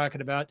what I'm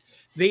talking about.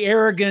 The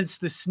arrogance,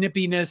 the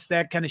snippiness,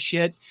 that kind of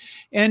shit.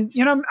 And,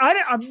 you know,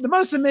 the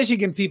most of the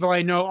Michigan people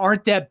I know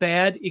aren't that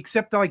bad,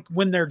 except like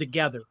when they're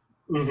together.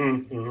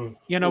 You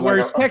know,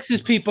 whereas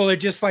Texas people are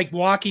just like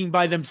walking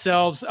by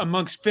themselves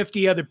amongst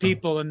 50 other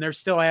people and they're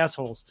still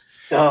assholes.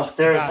 Oh,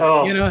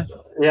 you know?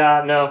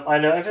 Yeah, no, I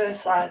know.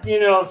 You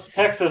know,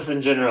 Texas in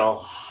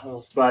general, I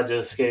was glad to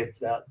escape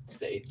that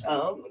state.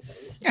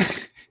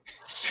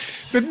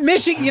 But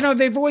Michigan, you know,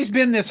 they've always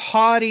been this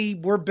haughty,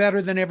 we're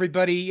better than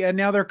everybody. And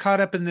now they're caught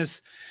up in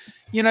this,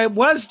 you know, it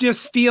was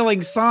just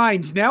stealing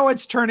signs. Now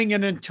it's turning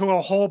it into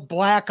a whole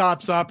black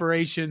ops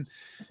operation,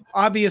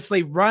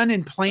 obviously run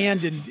and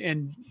planned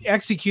and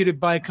executed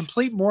by a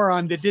complete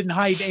moron that didn't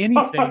hide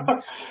anything.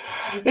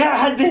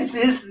 Yeah,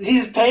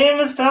 he's paying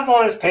this stuff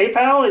on his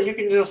PayPal that you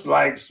can just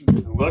like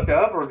look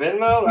up or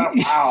Venmo.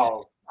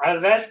 Wow.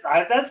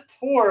 That's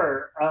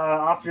poor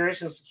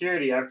operation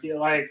security. I feel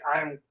like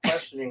I'm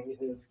questioning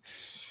his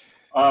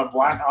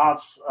black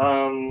ops,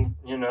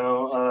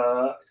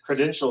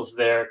 credentials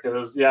there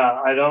because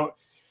I don't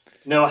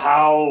know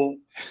how.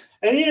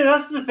 And you know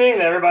that's the thing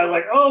that everybody's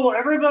like, oh well,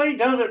 everybody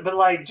does it, but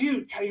like,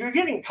 dude, you're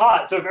getting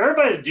caught. So if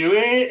everybody's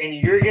doing it and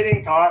you're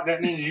getting caught,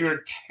 that means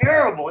you're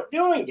terrible at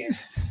doing it,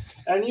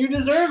 and you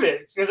deserve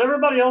it because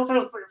everybody else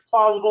has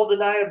plausible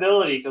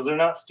deniability because they're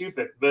not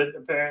stupid. But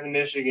apparently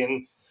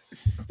Michigan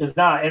is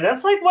not, and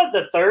that's like what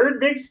the third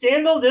big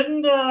scandal.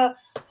 Didn't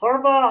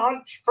Harbaugh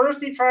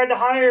first he tried to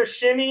hire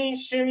Shimmy,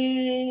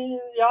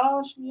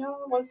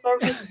 what's our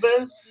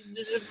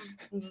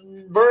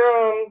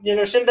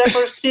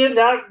Schembechler's kid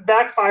that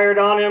backfired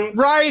on him,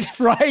 right?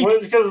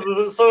 Because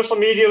the social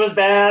media was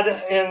bad,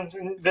 and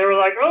they were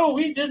like, oh,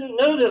 we didn't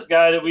know this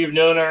guy that we've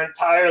known our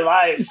entire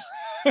life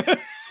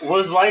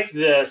was like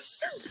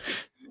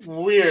this.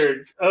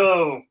 Weird.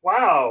 Oh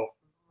wow,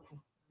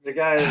 the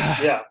guy,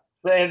 yeah.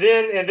 And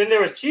then there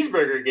was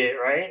Cheeseburger Gate,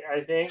 right? I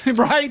think.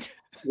 Right.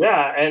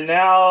 Yeah, and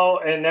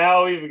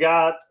now we've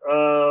got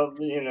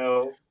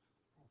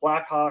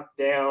Black Hawk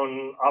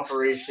Down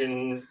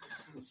Operation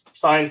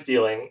sign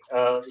stealing.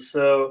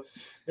 So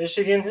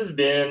Michigan has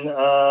been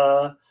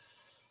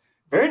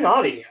very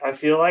naughty. I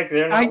feel like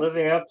they're not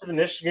living up to the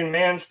Michigan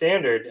man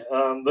standard.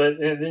 But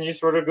then you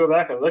sort of go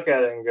back and look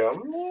at it and go,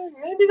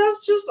 maybe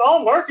that's just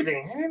all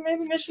marketing.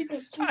 Maybe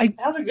Michigan's just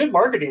had a good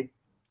marketing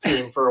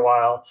team for a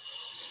while.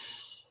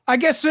 I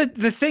guess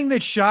the thing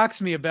that shocks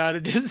me about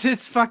it is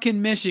it's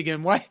fucking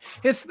Michigan. Why?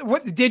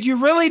 Did you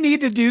really need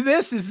to do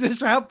this? Is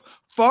this how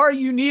far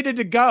you needed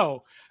to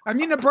go? I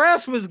mean,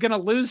 Nebraska was going to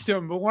lose to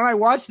them, but when I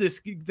watched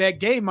that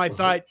game, I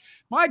thought,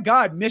 my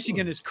God,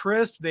 Michigan is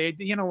crisp. It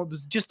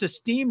was just a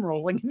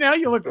steamrolling. Now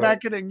you look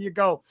back at it and you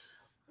go,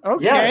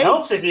 okay. Yeah, it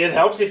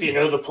helps if you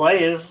know the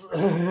plays.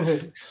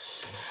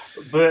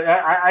 But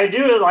I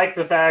do like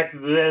the fact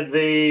that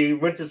they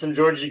went to some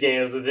Georgia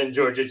games and then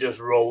Georgia just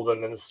rolled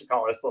them in the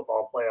college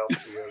football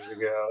playoffs 2 years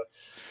ago.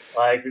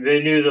 Like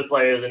they knew the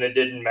plays and it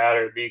didn't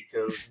matter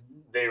because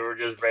they were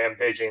just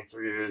rampaging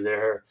through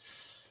their.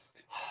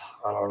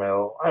 I don't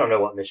know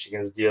what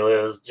Michigan's deal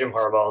is. Jim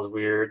Harbaugh is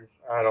weird.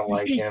 I don't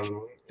like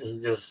him.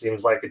 He just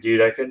seems like a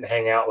dude I couldn't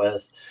hang out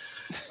with.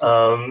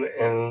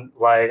 And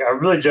like I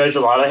really judge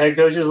a lot of head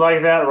coaches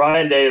like that.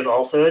 Ryan Day is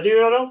also a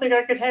dude I don't think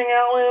I could hang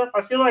out with.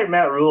 I feel like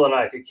Matt Rule and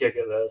I could kick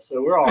it though,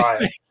 so we're all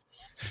right.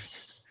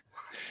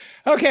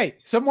 Okay,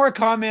 some more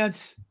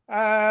comments.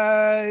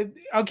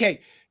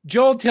 Okay.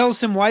 Joel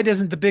tells him, why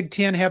doesn't the Big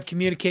Ten have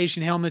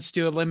communication helmets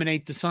to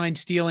eliminate the sign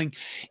stealing?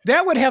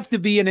 That would have to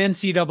be an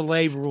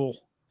NCAA rule.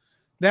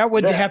 That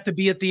would have to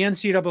be at the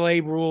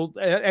NCAA rule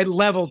at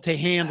level to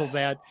handle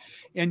that.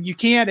 And you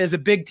can't, as a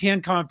Big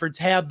Ten conference,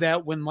 have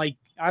that when, like,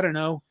 I don't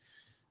know,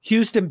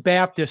 Houston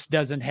Baptist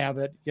doesn't have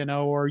it,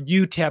 or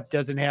UTEP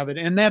doesn't have it.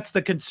 And that's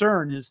the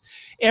concern is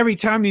every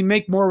time we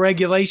make more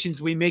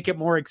regulations, we make it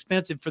more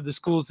expensive for the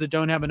schools that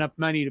don't have enough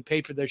money to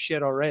pay for their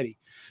shit already.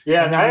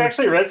 Yeah, and I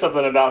actually read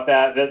something about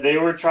that they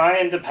were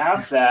trying to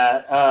pass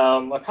that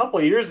a couple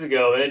of years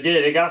ago, and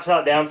it got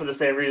shot down for the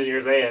same reason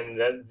you're saying,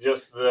 that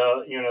just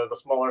the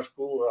smaller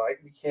school, like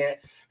we can't,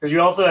 because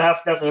you also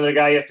that's another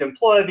guy you have to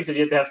employ because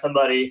you have to have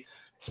somebody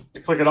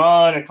to click it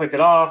on and click it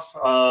off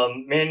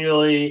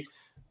manually.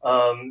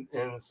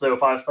 And so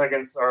 5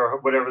 seconds or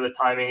whatever the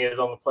timing is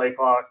on the play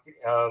clock.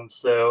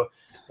 So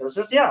it's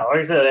just, like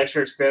I said,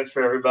 extra expense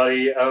for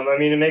everybody. I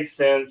mean, it makes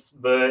sense,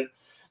 but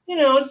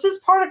it's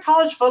just part of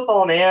college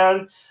football,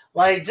 man.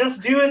 Like,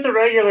 just do it the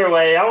regular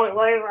way.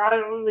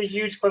 I'm a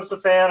huge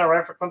Clemson fan. I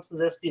write for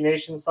Clemson's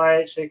SBNation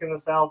site,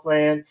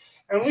 ShakintheSouthland,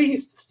 and we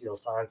used to steal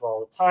signs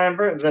all the time.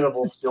 Brent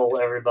Venables stole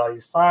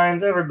everybody's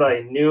signs.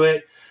 Everybody knew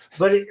it,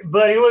 but he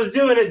was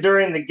doing it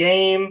during the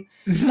game,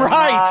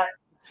 right?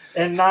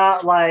 And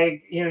not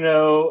like,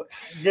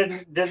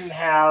 didn't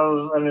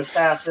have an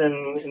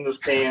assassin in the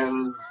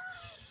stands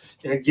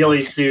in a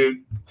ghillie suit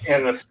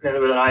and with an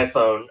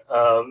iPhone.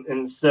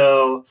 And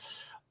so,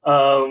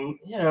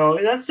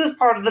 that's just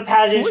part of the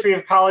pageantry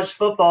of college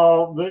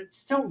football, but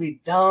just don't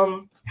be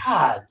dumb.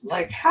 God,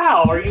 like,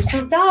 how are you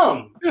so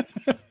dumb?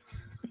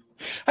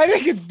 I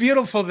think it's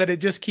beautiful that it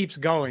just keeps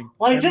going.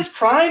 Like, just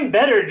crime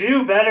better,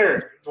 do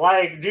better.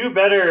 Like, do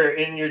better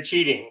in your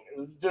cheating.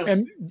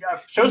 Just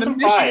show some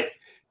pride.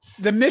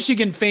 The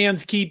Michigan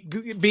fans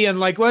keep being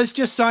like, well, it's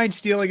just sign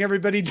stealing.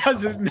 Everybody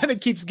does it. And then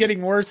it keeps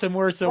getting worse and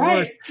worse and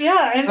worse.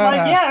 Yeah. And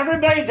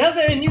everybody does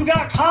it and you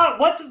got caught.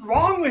 What's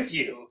wrong with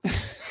you?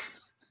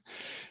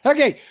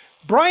 Okay.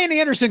 Brian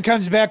Anderson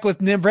comes back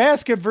with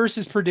Nebraska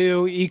versus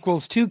Purdue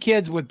equals 2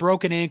 kids with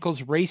broken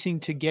ankles racing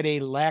to get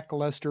a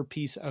lackluster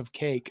piece of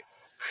cake.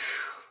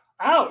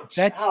 Ouch.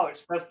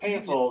 Ouch. That's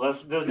painful.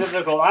 That's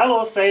difficult. I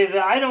will say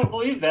that I don't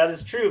believe that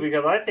is true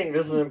because I think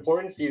this is an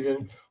important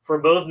season for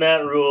both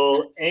Matt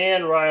Rule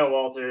and Ryan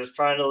Walters,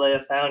 trying to lay a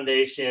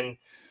foundation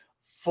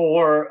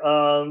for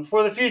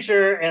the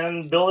future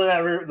and building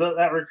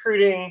that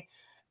recruiting.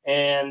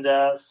 And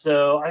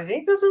so I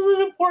think this is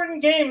an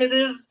important game. It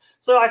is.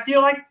 So I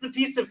feel like the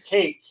piece of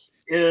cake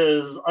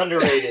is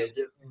underrated,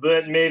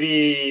 but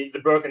maybe the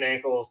broken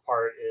ankles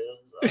part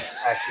is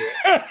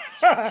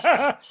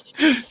accurate.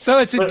 So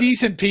it's a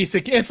decent piece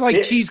of. It's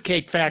like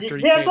Cheesecake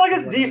Factory. Yeah,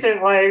 it's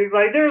decent.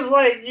 Like there's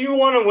you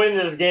want to win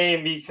this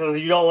game because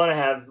you don't want to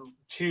have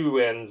 2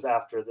 wins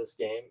after this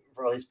game,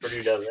 or at least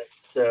Purdue doesn't.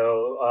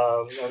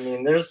 So I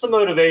mean, there's some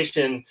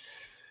motivation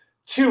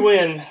to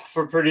win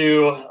for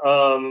Purdue,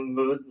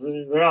 but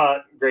they're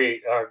not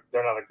great.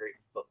 They're not a great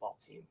football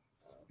team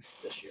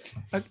this year.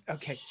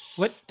 Okay.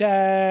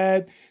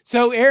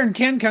 So Aaron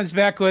Ken comes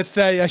back with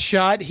a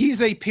shot.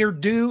 He's a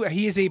Purdue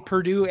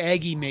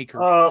Aggie maker.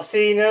 Oh,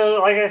 see,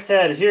 like I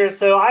said here,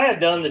 so I have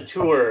done the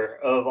tour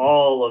of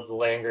all of the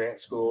land-grant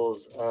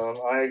schools.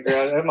 I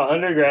had my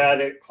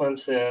undergrad at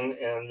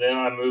Clemson, and then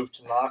I moved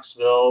to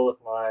Knoxville with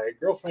my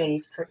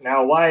girlfriend,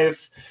 now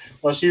wife,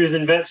 while she was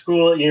in vet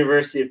school at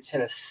University of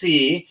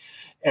Tennessee.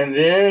 And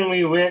then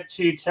we went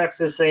to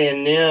Texas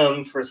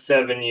A&M for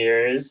 7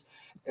 years.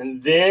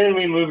 And then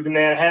we moved to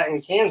Manhattan,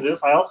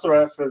 Kansas. I also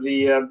write for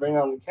the Bring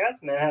On the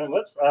Cats the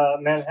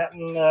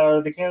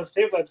Kansas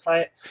State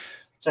website.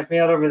 Check me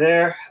out over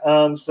there.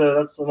 So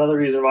that's another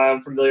reason why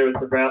I'm familiar with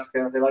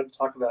Nebraska. They like to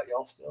talk about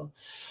y'all still.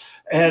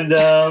 And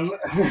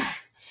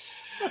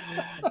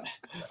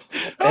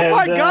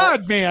my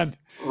God, man.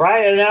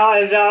 Right, and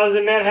I was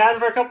in Manhattan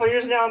for a couple of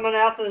years now. I'm in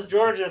Athens,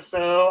 Georgia,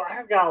 so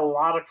I've got a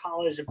lot of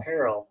college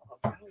apparel.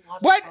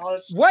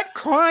 What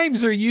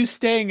crimes are you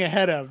staying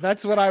ahead of?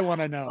 That's what I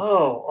want to know.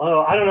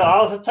 Oh, I don't know.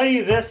 I'll tell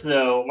you this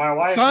though. My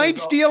wife sign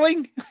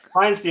stealing.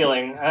 I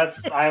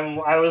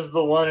was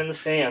the one in the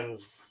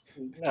stands.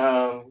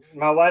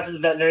 My wife is a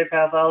veterinary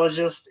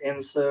pathologist,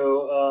 and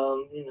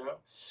so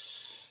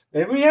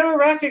maybe we have a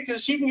racket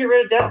because she can get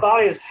rid of dead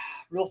bodies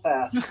real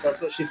fast. That's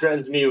what she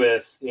threatens me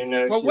with.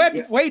 Well,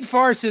 Wade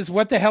Farr says,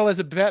 "What the hell is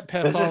a vet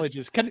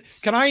pathologist?"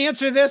 Can I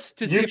answer this?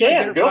 You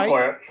can go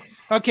for it.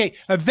 Okay,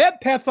 a vet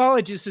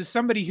pathologist is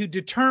somebody who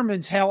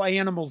determines how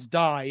animals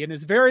die, and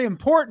it's very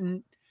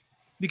important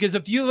because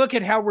if you look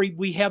at how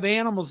we have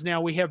animals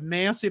now, we have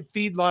massive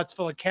feedlots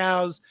full of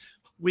cows,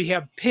 we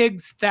have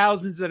pigs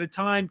thousands at a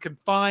time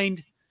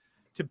confined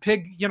to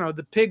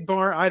the pig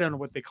barn. I don't know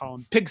what they call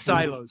them, pig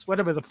silos,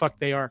 whatever the fuck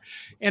they are.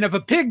 And if a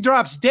pig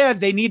drops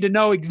dead, they need to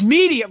know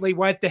immediately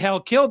what the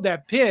hell killed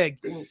that pig.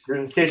 In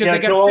case you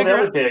have to kill all the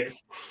other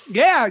pigs.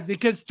 Yeah,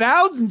 because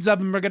thousands of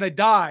them are going to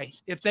die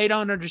if they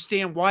don't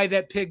understand why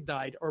that pig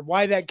died or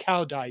why that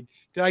cow died.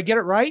 Did I get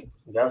it right?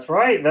 That's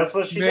right. That's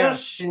what she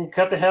does. She can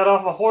cut the head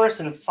off a horse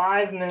in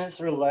 5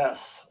 minutes or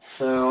less.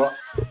 So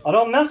I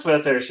don't mess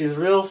with her. She's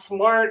real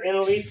smart and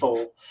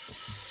lethal.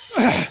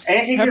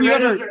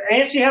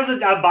 And she has a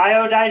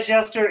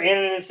biodigester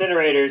and an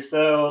incinerator.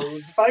 So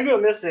if I go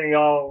missing,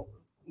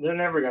 they're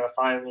never gonna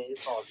find me.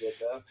 It's all good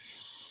though.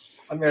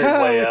 I'm married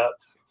way up.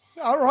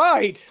 All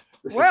right.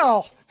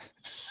 Well,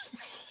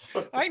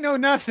 I know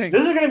nothing.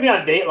 This is gonna be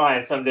on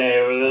Dateline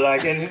someday, where they're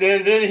like, and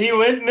then he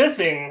went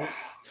missing.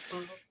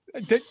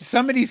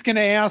 Somebody's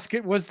gonna ask,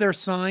 was there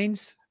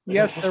signs?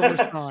 Yes, there were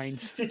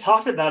signs. He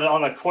talked about it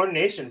on a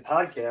Coordination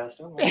podcast.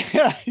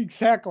 Yeah,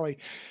 exactly.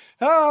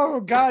 Oh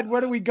God, where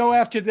do we go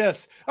after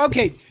this?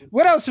 Okay,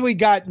 what else have we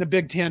got in the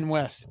Big Ten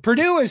West?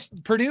 Purdue is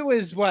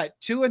what,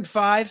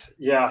 2-5?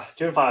 Yeah,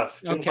 2-5.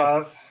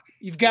 2-5.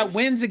 You've got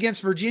wins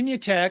against Virginia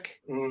Tech,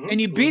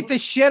 and you beat the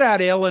shit out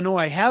of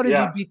Illinois. How did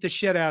you beat the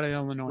shit out of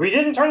Illinois? We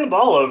didn't turn the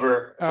ball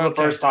over for the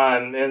first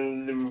time,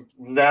 and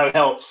that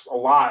helps a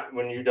lot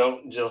when you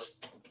don't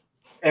just.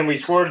 And we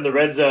scored in the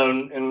red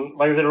zone, and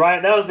like I said,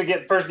 that was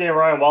the first game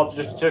Ryan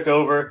Walters just took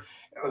over.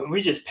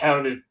 We just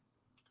pounded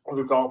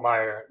Luke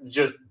Altmaier,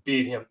 just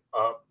beat him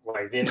up.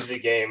 Like at the end of the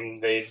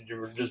game, they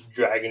were just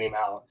dragging him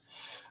out.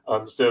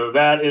 So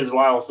that is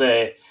why I'll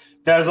say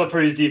that is what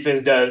Purdue's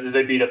defense does: is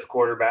they beat up the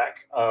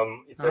quarterback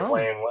if they're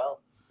playing well.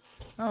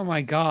 Oh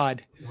my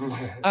God.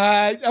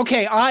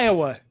 Okay,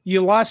 Iowa,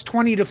 you lost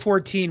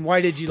 20-14.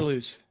 Why did you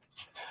lose?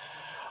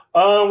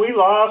 We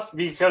lost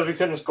because we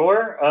couldn't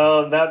score.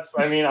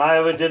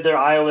 Iowa did their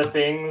Iowa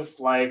things.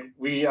 Like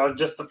we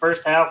just the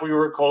first half, we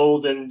were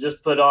cold and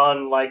just put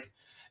on like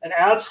an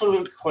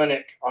absolute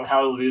clinic on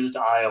how to lose to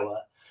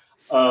Iowa.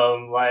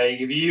 Like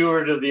if you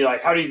were to be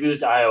like, how do you lose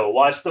to Iowa?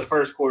 Watch the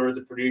first quarter of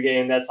the Purdue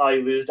game. That's how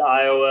you lose to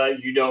Iowa.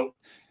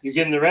 You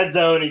get in the red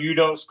zone and you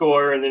don't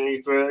score, and then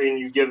you throw and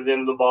you give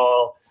them the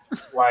ball.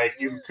 Like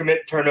you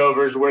commit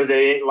turnovers where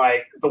they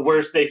like the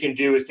worst they can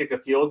do is take a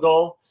field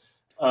goal.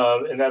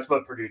 And that's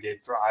what Purdue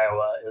did for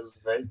Iowa is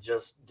they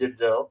just did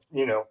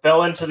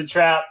fell into the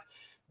trap.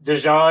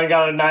 DeJean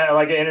got an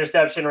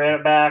interception, ran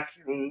it back,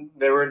 and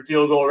they were in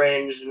field goal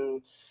range,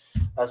 and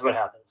that's what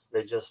happens.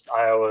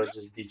 Iowa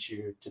just beat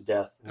you to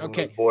death in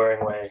a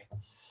boring way.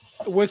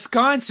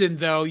 Wisconsin,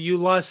 though, you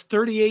lost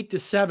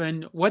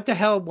 38-7. What the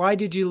hell? Why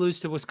did you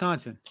lose to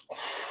Wisconsin?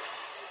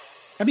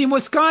 I mean,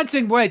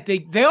 Wisconsin,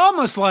 they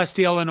almost lost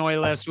to Illinois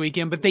last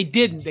weekend, but they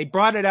didn't. They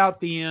brought it out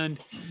the end.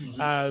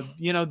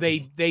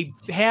 They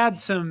had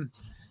some.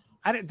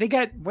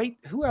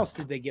 Who else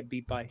did they get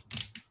beat by?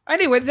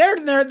 Anyway,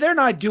 they're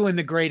not doing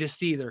the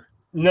greatest either.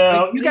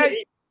 No, you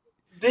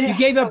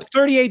gave up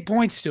 38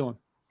 points to them.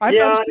 I'm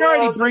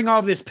sorry to bring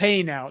all this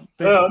pain out.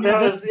 But,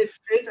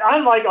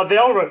 they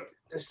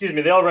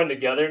all run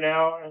together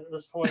now at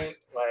this point.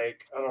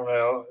 Like, I don't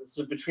know. It's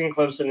between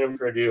Clemson and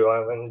Purdue.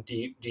 I'm in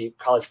deep, deep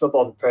college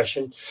football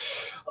depression.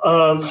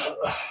 That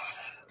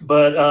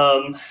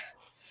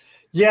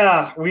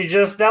was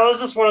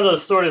just one of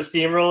those sort of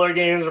steamroller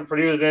games where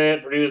Purdue was in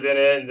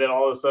it, and then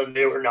all of a sudden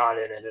they were not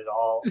in it at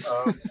all.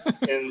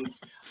 In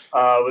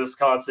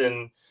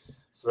Wisconsin,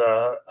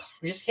 so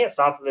we just can't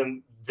stop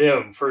them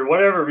for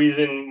whatever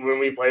reason. When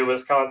we play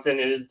Wisconsin,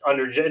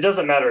 it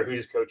doesn't matter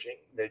who's coaching.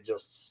 They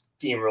just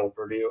steamroll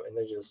Purdue, and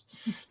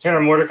Tanner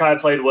Mordecai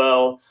played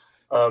well.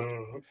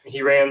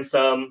 He ran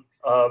some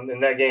in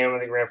that game. I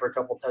think he ran for a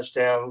couple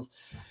touchdowns.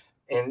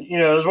 And,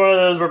 it was one of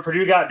those where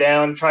Purdue got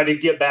down, tried to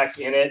get back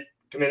in it,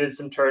 committed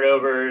some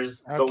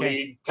turnovers. Okay. The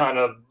lead kind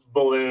of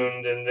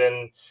ballooned, and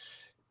then,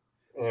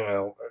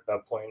 at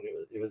that point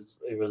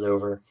it was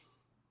over.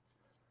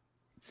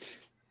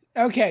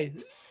 Okay.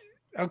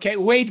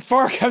 Wade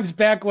Farr comes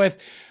back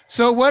with,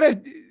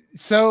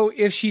 so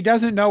if she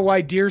doesn't know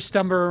why deer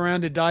stumble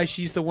around to die,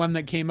 she's the one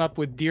that came up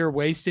with deer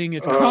wasting.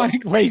 It's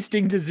chronic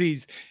wasting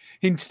disease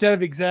instead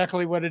of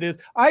exactly what it is.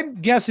 I'm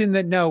guessing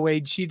that no,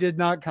 Wade, she did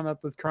not come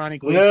up with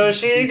chronic wasting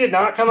disease. No, she did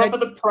not come up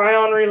with a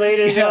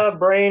prion-related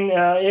brain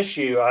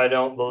issue, I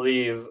don't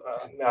believe.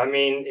 I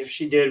mean, if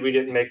she did, we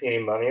didn't make any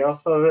money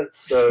off of it,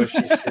 so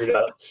she screwed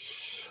up.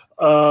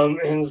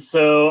 And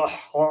so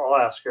I'll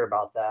ask her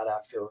about that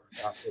after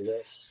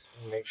this.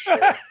 Make sure.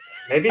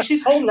 Maybe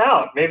she's holding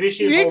out.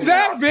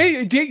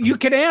 Exactly. You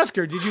can ask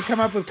her. Did you come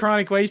up with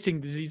chronic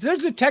wasting disease?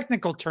 There's a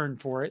technical term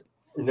for it.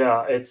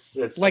 No, it's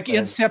like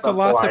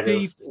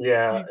encephalopathy.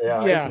 Yeah.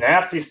 It's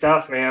nasty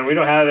stuff, man. We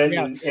don't have it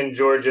in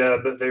Georgia,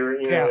 but they were,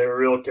 they were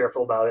real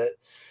careful about it.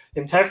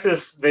 In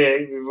Texas,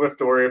 they have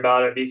to worry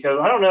about it because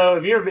I don't know.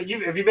 Have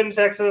you been to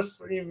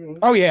Texas?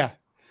 Oh yeah.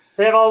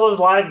 They have all those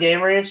live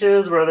game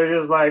ranches where they're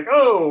just like,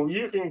 oh,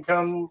 you can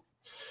come.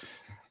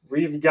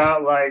 We've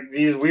got like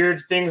these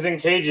weird things in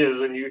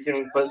cages, and you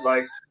can put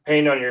like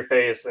paint on your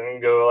face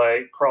and go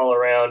like crawl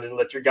around and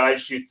let your guide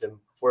shoot them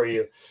for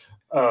you.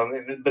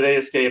 But they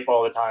escape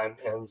all the time,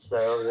 and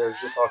so there's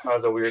just all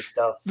kinds of weird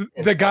stuff.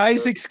 The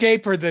guys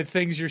escape, or the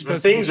things you're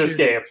supposed to shoot? The things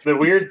escape. The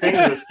weird things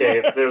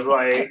escape. There's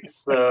like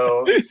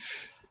so.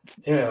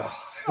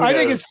 I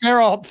think it's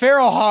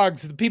feral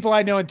hogs. The people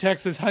I know in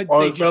Texas hunt. Oh,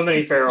 there's so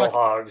many feral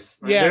hogs.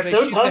 Yeah, they're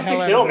so tough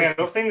to kill, man.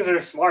 Those things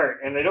are smart,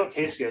 and they don't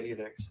taste good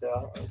either.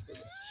 So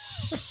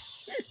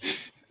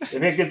they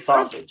make good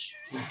sausage.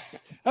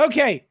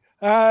 Okay,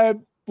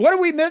 what do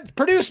we meant?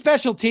 Purdue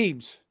special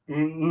teams. We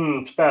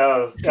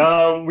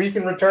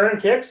can return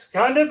kicks,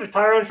 kind of. If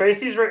Tyrone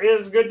Tracy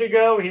is good to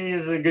go,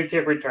 he's a good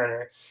kick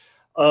returner.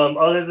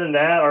 Other than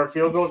that, our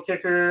field goal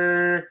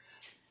kicker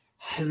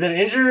has been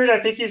injured. I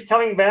think he's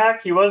coming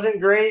back. He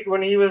wasn't great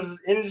when he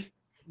was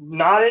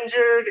not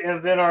injured,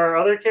 and then our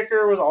other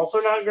kicker was also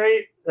not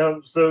great.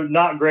 So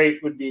not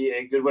great would be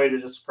a good way to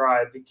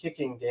describe the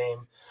kicking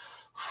game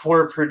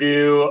for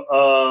Purdue.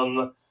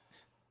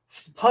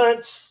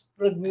 Punts,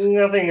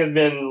 nothing has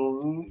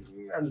been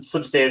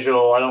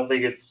substantial. I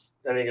think it's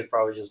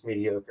probably just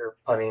mediocre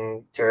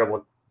punting,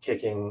 terrible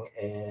kicking,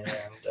 and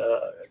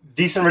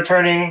decent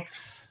returning.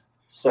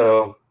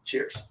 So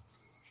cheers.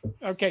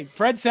 Okay,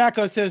 Fred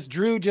Sacco says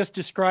Drew just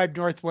described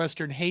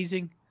Northwestern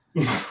hazing.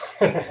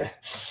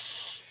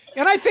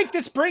 And I think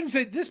this brings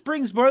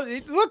more.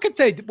 Look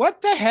at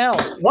what the hell?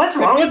 What's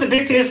wrong with the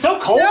Big Ten? It's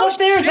so cold up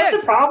there. Is that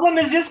the problem?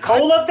 It's just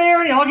cold up there,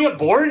 and y'all get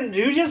bored and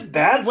do just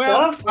bad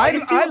stuff.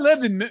 I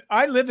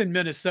live in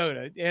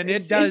Minnesota, and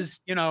it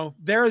does.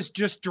 There is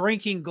just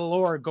drinking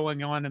galore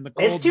going on in the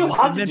cold. It's too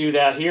hot to do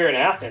that here in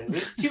Athens.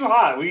 It's too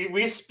hot.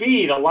 We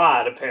speed a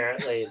lot.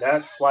 Apparently,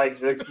 that's like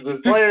the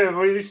player.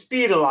 We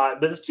speed a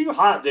lot, but it's too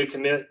hot to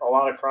commit a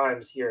lot of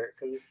crimes here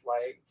because it's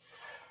like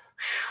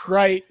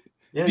right.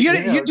 Yeah,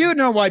 you do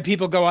know why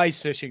people go ice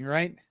fishing,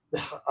 right?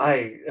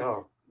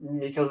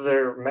 Because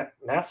they're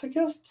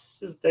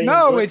masochists?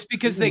 It's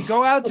because they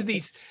go out to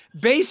these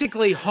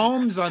basically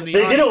homes on the.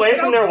 They get away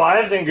from their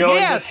wives and go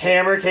and just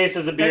hammer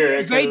cases of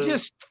beer. They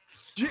just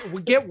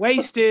we get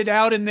wasted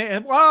out in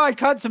the. Well, I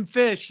caught some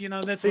fish.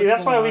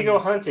 That's why we go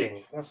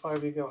hunting. That's why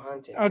we go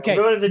hunting. Okay, I'm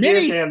going to the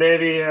deer stand,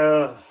 baby.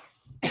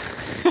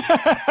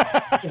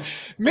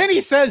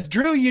 Minnie says,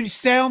 Drew, you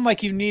sound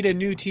like you need a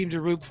new team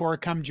to root for.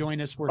 Come join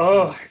us.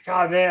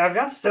 God, man, I've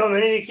got so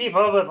many to keep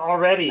up with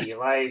already.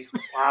 Like,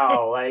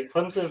 wow, like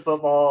Clemson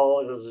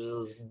football is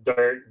just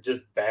dirt,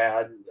 just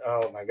bad.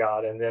 Oh my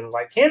God. And then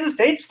like Kansas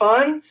State's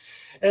fun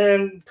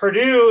and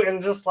Purdue,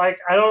 and just like,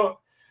 I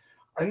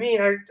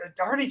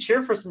already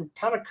cheer for some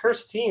kind of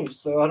cursed teams.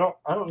 So I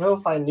don't know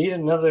if I need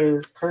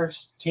another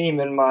cursed team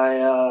in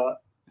my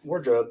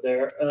wardrobe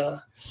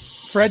there.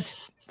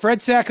 Fred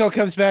Sacco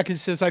comes back and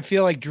says, I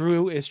feel like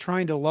Drew is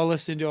trying to lull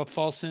us into a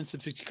false sense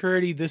of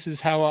security. This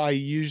is how I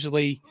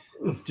usually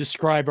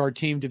describe our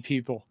team to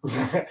people.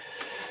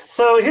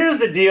 So here's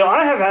the deal.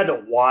 I have had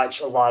to watch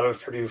a lot of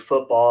Purdue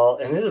football,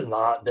 and it has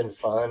not been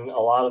fun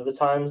a lot of the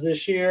times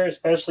this year,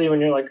 especially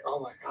when you're like, oh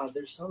my God,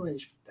 there's so many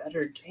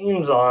better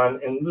games on.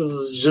 And this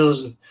is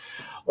just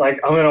like,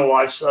 I'm going to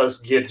watch us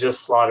get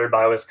just slaughtered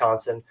by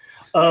Wisconsin.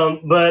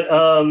 But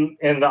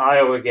in the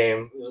Iowa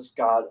game,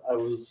 God, I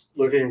was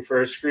looking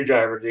for a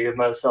screwdriver to give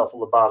myself a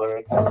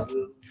lobotomy because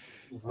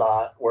it's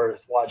not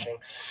worth watching.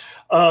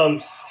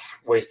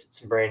 Wasted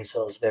some brain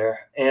cells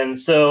there. And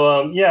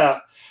so,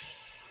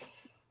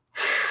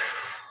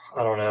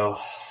 I don't know.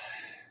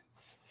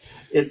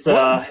 It's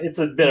a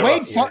bit of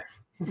a year.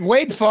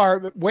 Wade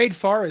Farr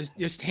is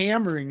just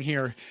hammering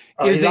here.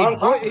 He's on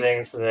top of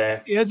things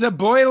today. Is a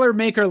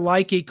Boilermaker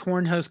like a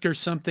Cornhusker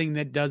something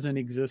that doesn't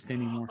exist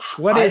anymore?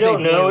 I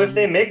don't know if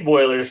they make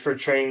boilers for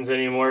trains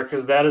anymore,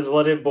 because that is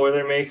what a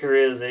Boilermaker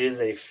is. It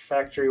is a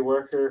factory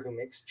worker who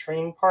makes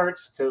train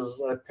parts,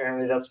 because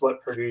apparently that's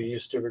what Purdue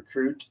used to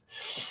recruit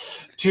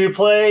to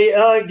play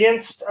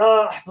against.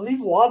 I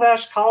believe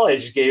Wabash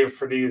College gave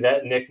Purdue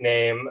that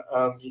nickname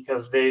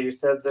because they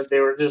said that they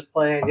were just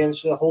playing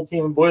against a whole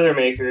team of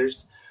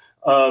Boilermakers.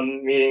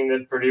 Meaning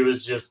that Purdue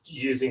was just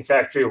using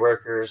factory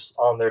workers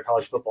on their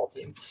college football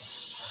team.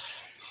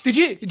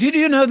 Did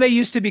you know they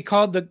used to be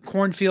called the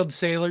Cornfield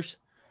Sailors?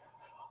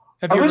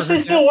 I wish they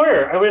still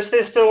were.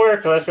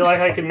 Because I feel like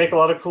I could make a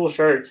lot of cool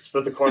shirts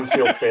for the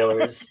Cornfield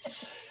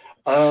Sailors.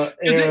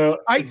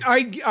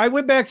 I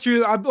went back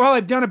through.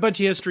 I've done a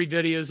bunch of history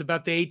videos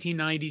about the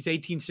 1890s,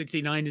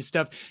 1869 and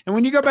stuff. And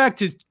when you go back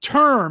to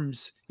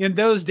terms in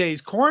those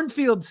days,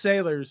 Cornfield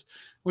Sailors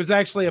was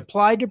actually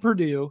applied to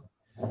Purdue.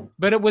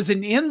 But it was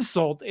an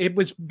insult. It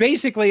was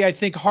basically, I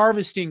think,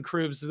 harvesting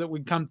crews that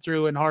would come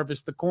through and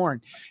harvest the corn,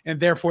 and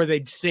therefore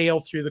they'd sail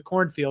through the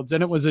cornfields.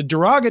 And it was a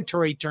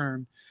derogatory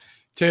term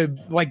to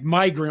like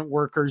migrant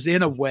workers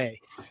in a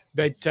way.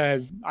 But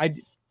I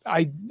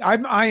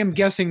am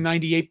guessing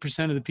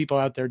 98% of the people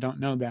out there don't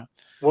know that.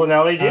 Well,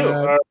 now they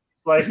do.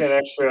 Like an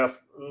extra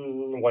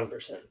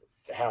 1%,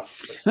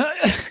 half.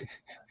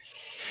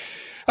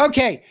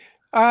 Okay.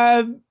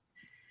 All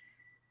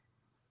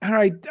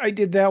right, I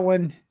did that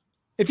one.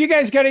 If you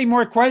guys got any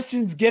more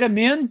questions, get them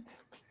in.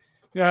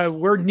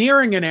 We're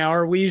nearing an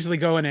hour. We usually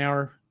go an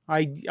hour.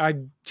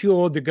 I'm too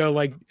old to go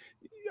like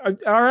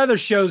our other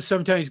shows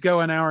sometimes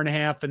go an hour and a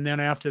half, and then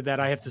after that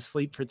I have to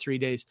sleep for 3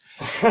 days.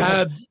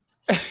 We're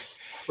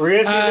going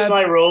to see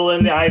them roll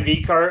in the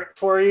IV cart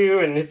for you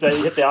and hit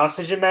the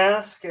oxygen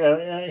mask here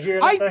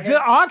in a second.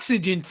 The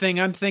oxygen thing,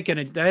 I'm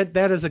thinking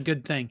that is a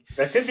good thing.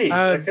 That could be.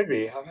 I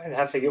might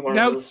have to get one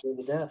of those for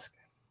the desk.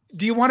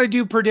 Do you want to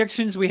do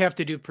predictions? We have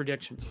to do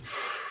predictions.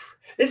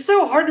 It's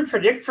so hard to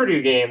predict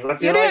Purdue games. I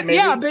feel like maybe...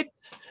 Yeah, but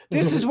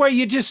this is where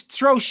you just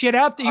throw shit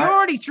out there. You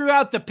already threw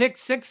out the pick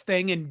six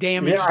thing and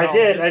damaged.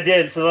 Yeah, I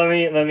did. So let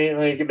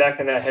me get back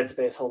in that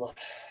headspace. Hold on.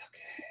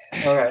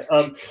 Okay. All right.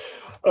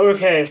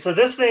 Okay. So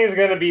this thing is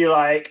gonna be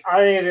like, I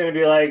think it's gonna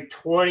be like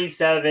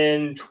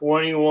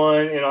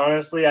 27-21, and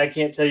honestly, I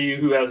can't tell you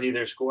who has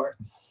either score.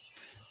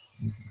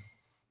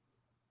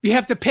 You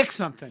have to pick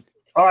something.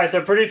 All right,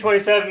 so Purdue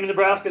 27,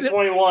 Nebraska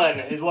 21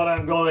 is what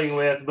I'm going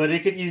with, but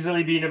it could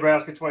easily be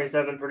Nebraska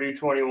 27, Purdue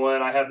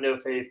 21. I have no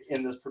faith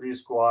in this Purdue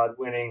squad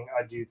winning.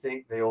 I do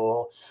think they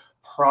will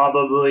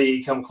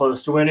probably come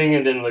close to winning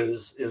and then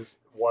lose is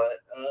what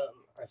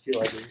I feel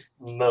like is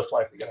most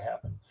likely going to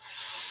happen.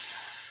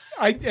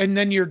 And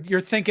then you're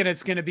thinking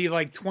it's going to be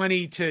like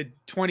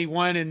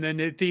 20-21, and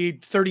then at the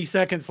 30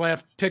 seconds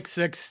left, pick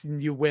six,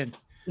 and you win.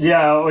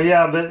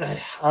 Yeah, but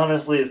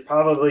honestly, it's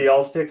probably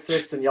y'all's pick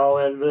six and y'all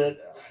win, but...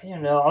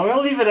 I'm going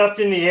to leave it up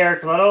in the air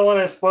because I don't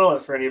want to spoil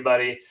it for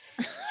anybody.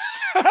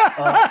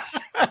 I'll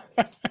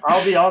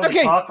be on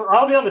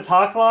the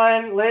talk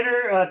line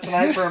later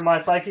tonight for my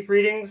psychic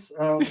readings.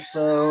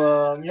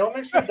 So y'all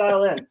make sure to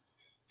dial in.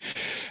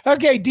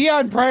 Okay,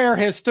 Dion Pryor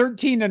has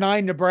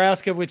 13-9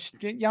 Nebraska, which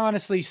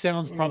honestly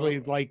sounds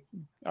probably like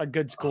a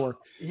good score.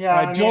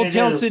 Yeah, Joel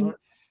Tilson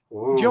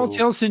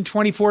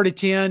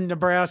 24-10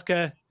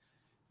 Nebraska.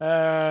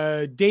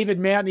 David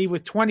Matney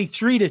with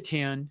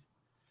 23-10.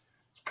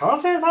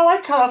 Confidence? I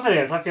like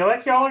confidence. I feel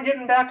like y'all are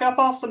getting back up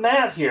off the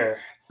mat here.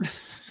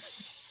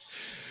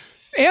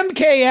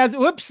 MK has.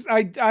 Whoops!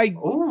 I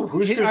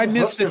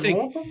missed the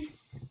thing.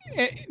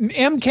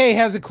 MK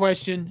has a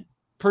question.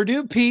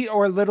 Purdue Pete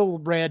or Little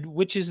Red,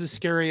 which is the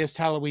scariest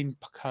Halloween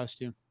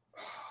costume?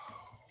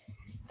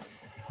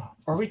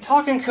 Are we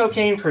talking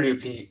cocaine Purdue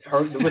Pete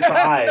or with the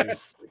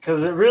eyes?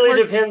 Because it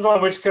really depends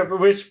on which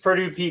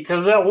Purdue Pete.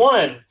 Because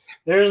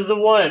there's the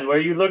one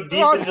where you look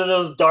deep into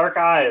those dark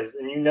eyes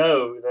and you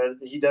know that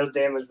he does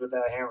damage with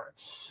that hammer.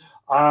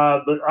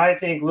 But I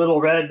think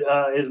Little Red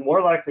is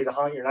more likely to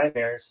haunt your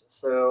nightmares.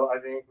 So I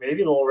think maybe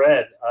Little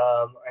Red.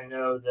 I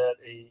know that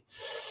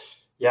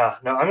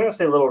I'm going to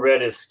say Little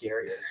Red is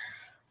scarier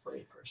for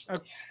me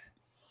personally.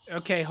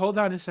 Okay, hold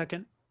on a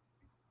second.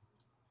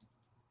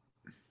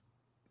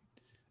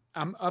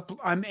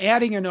 I'm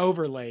adding an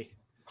overlay.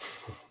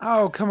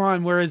 Oh, come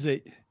on. Where is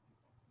it?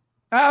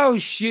 Oh,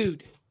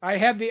 shoot. I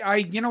have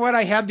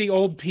the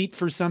old Pete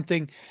for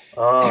something.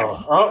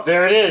 Oh,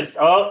 there it is.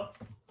 Oh,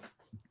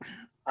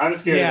 I'm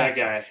scared of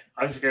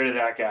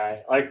that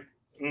guy. Like,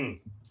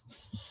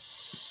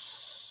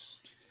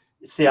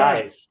 it's the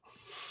eyes.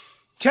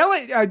 Tell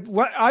it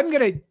what I'm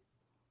gonna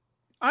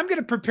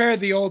prepare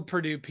the old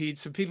Purdue Pete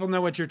so people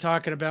know what you're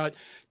talking about.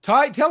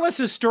 Tell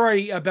us a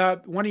story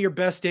about one of your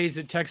best days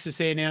at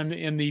Texas A&M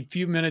in the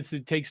few minutes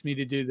it takes me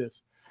to do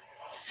this.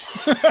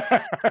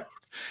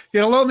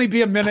 It'll only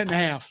be a minute and a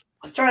half.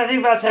 I'm trying to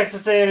think about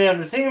Texas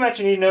A&M. The thing that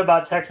you need to know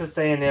about Texas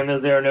A&M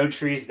is there are no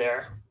trees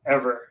there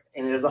ever,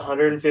 and it is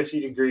 150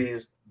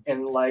 degrees.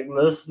 And like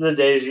most of the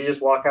days, you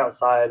just walk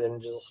outside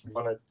and just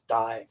want to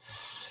die.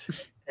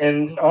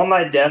 And on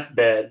my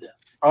deathbed,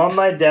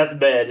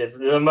 if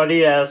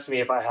somebody asks me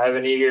if I have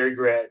any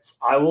regrets,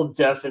 I will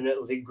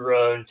definitely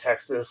groan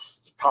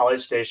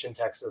College Station,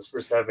 Texas for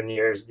 7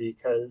 years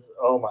because,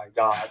 oh my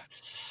God.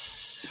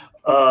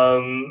 I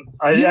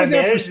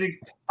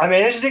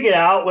managed to get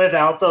out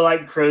without the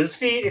like crow's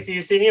feet. If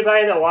you see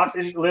anybody that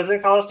lives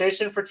in College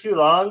Station for too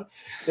long,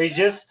 they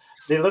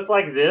look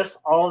like this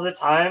all the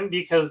time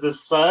because the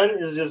sun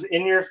is just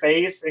in your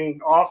face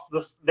and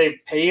they've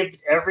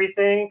paved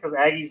everything because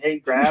Aggies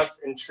hate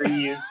grass and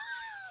trees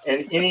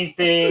and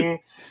anything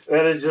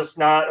that is just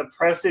not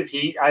oppressive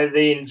heat.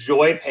 They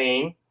enjoy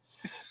pain.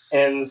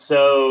 And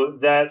so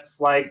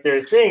that's like their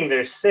thing.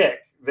 They're sick.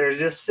 They're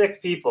just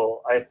sick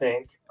people, I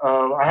think.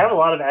 I have a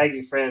lot of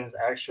Aggie friends,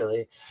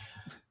 actually.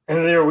 And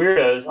they're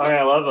weirdos. I mean,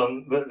 I love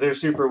them, but they're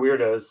super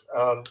weirdos.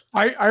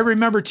 I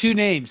remember two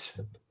names.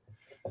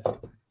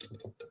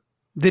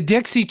 The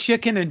Dixie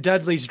Chicken and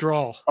Dudley's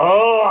Drawl.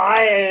 Oh,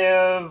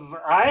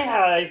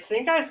 I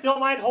think I still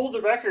might hold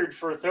the record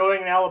for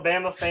throwing an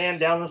Alabama fan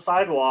down the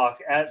sidewalk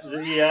at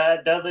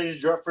the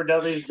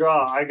Dudley's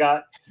Draw. I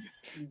got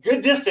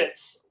good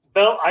distance.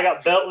 I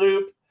got belt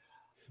loop,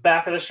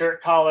 back of the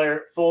shirt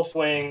collar, full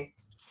swing,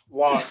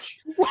 launch.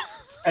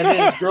 And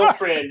then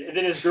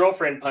his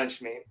girlfriend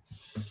punched me.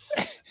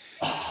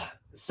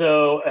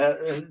 So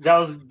that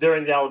was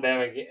during the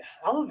Alabama game.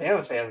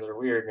 Alabama fans are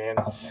weird, man.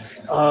 And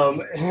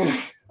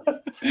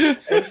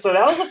so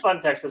that was a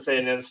fun Texas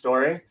A&M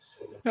story.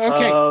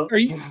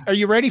 Okay, are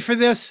you ready for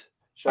this?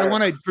 Sure. I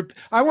want to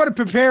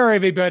prepare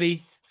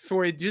everybody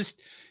for it. Just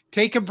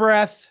take a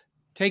breath.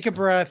 Take a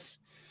breath.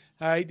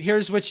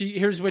 Here's what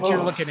you're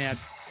looking at.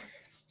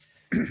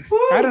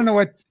 I don't know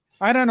what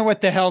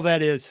the hell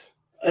that is.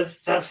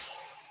 That's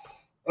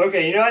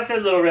okay. I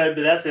said Little Red,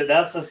 but that's it.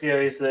 That's the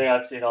scariest thing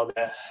I've seen all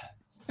day.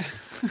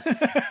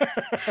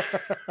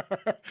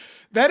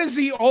 That is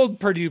the old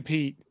Purdue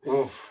Pete.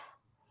 Oof.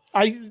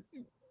 I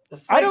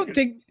don't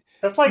think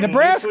that's like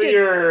Nebraska.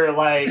 Nuclear,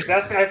 like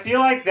I feel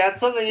like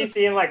that's something you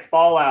see in like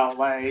Fallout.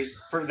 Like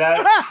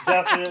that's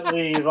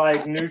definitely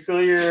like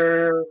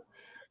nuclear.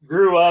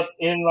 Grew up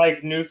in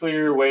like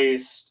nuclear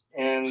waste,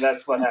 and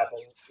that's what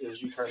happens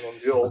is you turn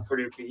into old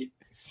Purdue Pete.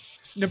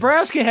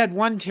 Nebraska had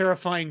one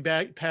terrifying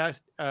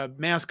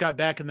mascot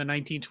back in the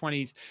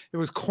 1920s. It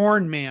was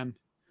Corn Man.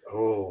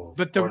 Oh,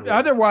 but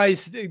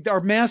otherwise, our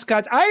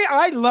mascots.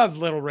 I love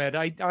Little Red.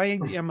 I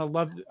am a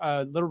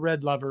Little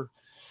Red lover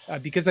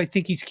because I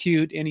think he's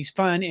cute and he's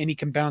fun and he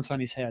can bounce on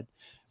his head.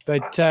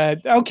 But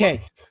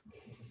okay,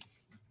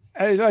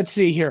 let's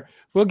see here.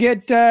 We'll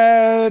get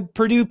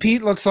Purdue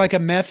Pete looks like a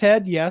meth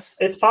head. Yes,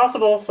 it's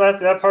possible.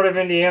 That part of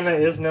Indiana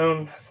is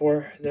known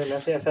for their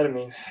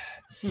methamphetamine.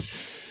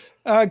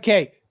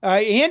 Okay.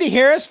 Andy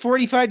Harris,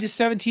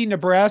 45-17,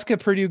 Nebraska.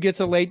 Purdue gets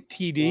a late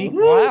TD.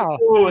 Wow.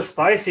 Ooh,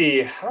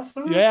 spicy.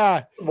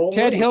 Yeah.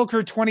 Ted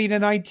Hilker,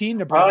 20-19,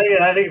 Nebraska. Oh,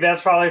 yeah, I think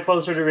that's probably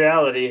closer to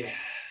reality.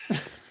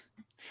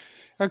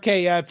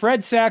 Okay.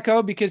 Fred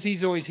Sacco, because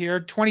he's always here,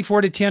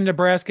 24-10,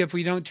 Nebraska, if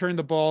we don't turn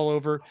the ball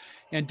over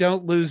and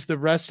don't lose the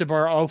rest of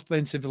our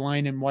offensive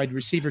line and wide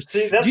receivers.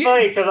 See, that's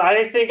funny because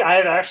I think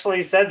I've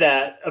actually said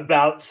that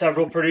about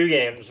several Purdue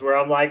games where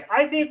I'm like,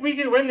 I think we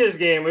can win this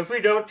game if we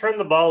don't turn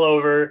the ball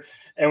over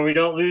and we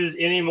don't lose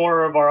any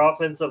more of our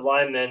offensive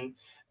linemen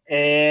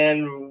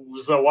and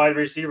the wide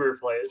receiver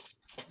plays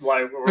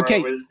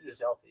is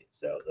healthy.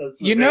 So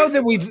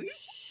that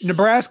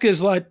Nebraska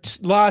has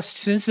lost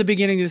since the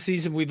beginning of the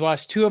season. We've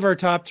lost two of our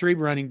top three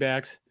running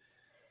backs.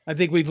 I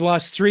think we've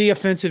lost three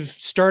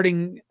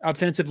starting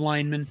offensive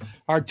linemen.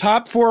 Our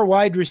top four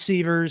wide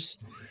receivers.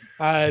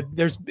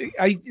 There's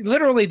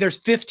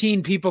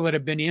 15 people that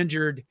have been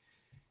injured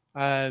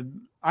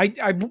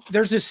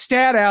There's a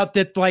stat out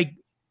that like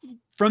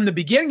from the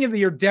beginning of the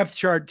year depth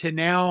chart to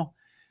now,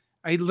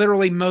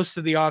 literally most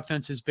of the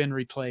offense has been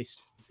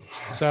replaced.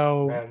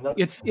 So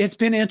it's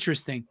been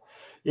interesting.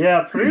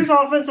 Yeah, Purdue's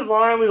offensive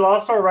line, we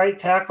lost our right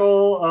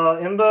tackle,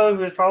 Imbo,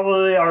 who is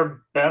probably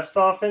our best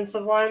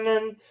offensive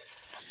lineman.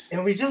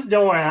 And we just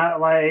don't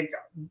have, like,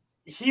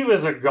 he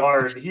was a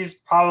guard. He's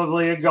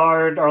probably a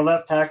guard. Our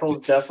left tackle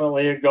is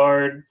definitely a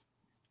guard.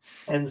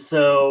 And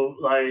so,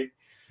 like,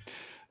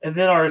 and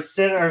then our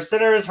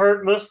center is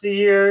hurt most of the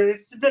year.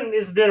 It's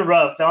been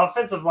rough. The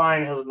offensive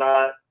line has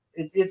not,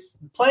 it's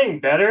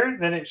playing better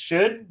than it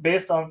should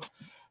based on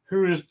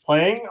who is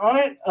playing on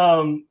it.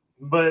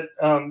 But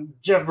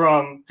Jeff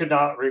Brom could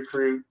not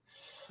recruit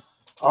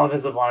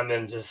offensive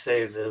linemen to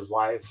save his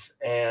life.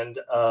 And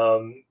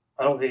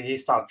I don't think he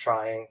stopped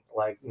trying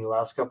like in the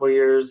last couple of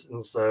years.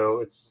 And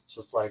so it's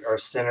just like our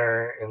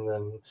center, and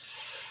then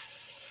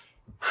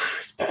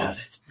it's bad.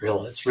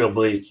 It's real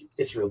bleak.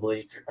 It's real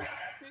bleak.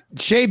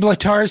 Shea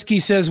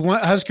Blatarski says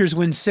Huskers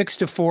win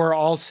 6-4,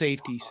 all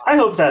safeties. I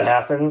hope that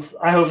happens.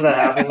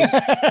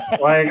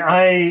 Like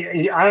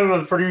I'm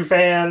a Purdue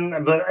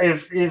fan, but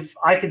if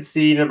I could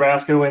see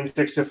Nebraska win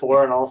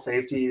 6-4 and all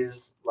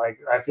safeties, like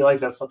I feel like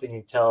that's something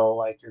you tell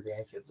like your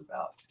grandkids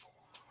about.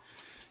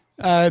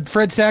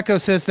 Fred Sacco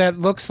says that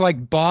looks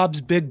like Bob's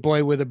big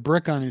boy with a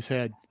brick on his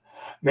head.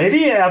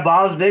 Maybe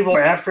Bob's big boy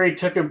after he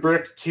took a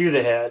brick to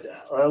the head.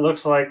 It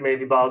looks like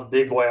maybe Bob's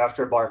big boy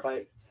after a bar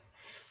fight.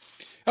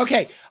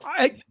 Okay.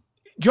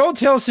 Joel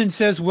Tilson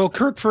says, will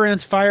Kirk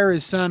Ferentz fire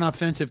his son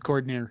offensive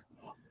coordinator?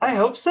 I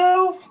hope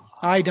so.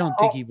 I don't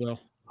think he will.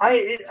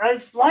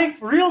 It's like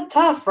real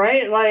tough,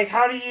 right? Like,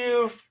 how do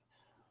you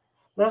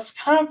 – that's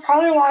kind of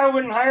probably why I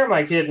wouldn't hire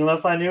my kid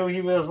unless I knew he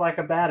was like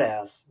a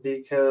badass,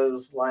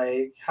 because,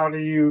 like, how do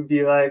you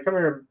be like, come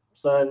here,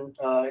 son,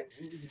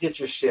 get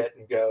your shit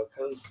and go,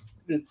 because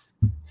it's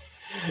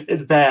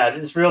bad.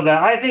 It's real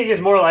bad. I think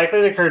it's more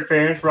likely that Kirk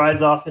Ferentz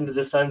rides off into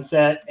the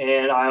sunset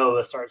and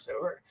Iowa starts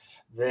over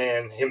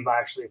than him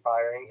actually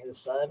firing his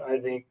son. I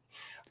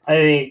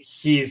think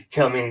he's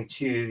coming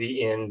to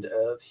the end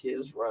of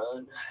his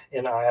run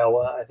in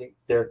Iowa. I think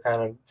they're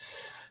kind of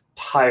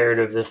tired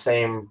of the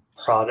same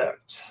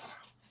product.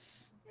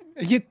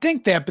 You'd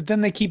think that, but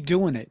then they keep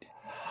doing it.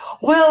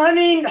 Well, I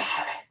mean,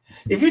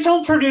 if you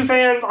told Purdue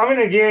fans, I'm going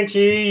to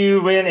guarantee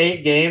you win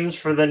 8 games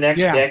for the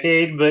next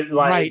decade, but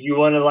like right. You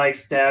want to like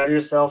stab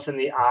yourself in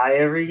the eye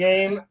every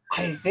game,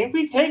 I think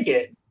we take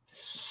it.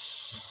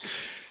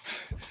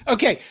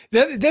 Okay,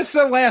 this is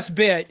the last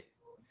bit,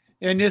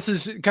 and this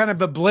is kind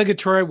of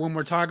obligatory when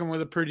we're talking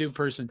with a Purdue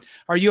person.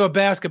 Are you a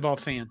basketball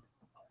fan?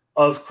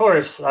 Of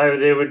course,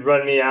 they would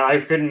run me out. I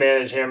couldn't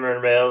manage hammer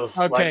and rails.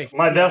 Okay. Like,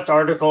 my best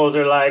articles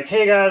are like,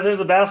 "Hey guys, there's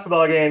a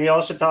basketball game.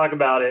 Y'all should talk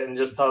about it," and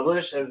just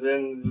publish. And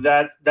then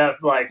that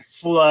like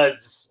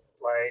floods.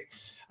 Like,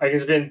 I can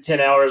spend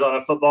 10 hours on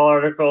a football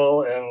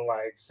article and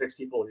like 6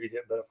 people read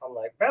it. But if I'm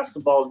like,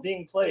 basketball is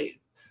being played,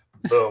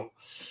 boom,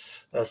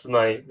 that's the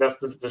money. That's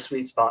the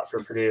sweet spot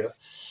for Purdue.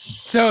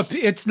 So if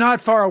it's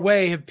not far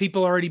away, have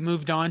people already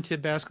moved on to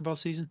basketball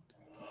season?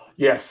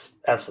 Yes,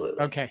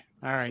 absolutely. Okay.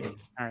 All right.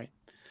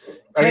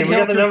 I mean, we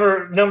got the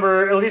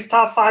number at least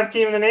top 5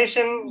 team in the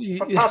nation,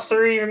 top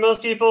 3 for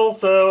most people.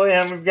 So,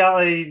 and we've got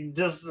like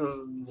just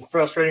a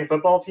frustrating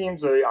football team.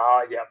 So,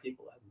 yeah,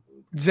 people have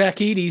moved. Zach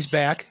Edey's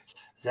back.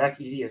 Zach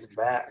Edey is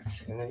back,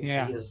 and he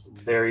is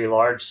very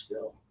large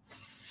still.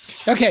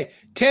 Okay,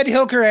 Ted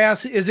Hilker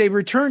asks, is a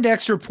returned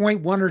extra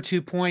point 1 or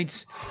 2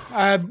 points?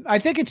 I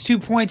think it's 2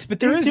 points,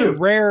 but there is a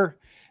rare,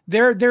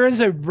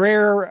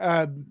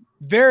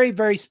 very,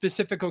 very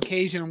specific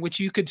occasion in which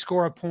you could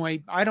score a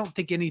point. I don't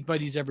think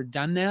anybody's ever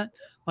done that.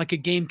 Like a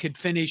game could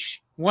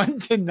finish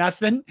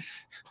 1-0.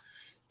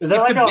 If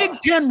the Big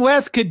Ten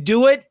West could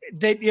do it,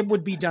 it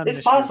would be done.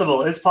 It's possible.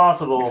 Year. It's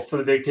possible for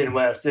the Big Ten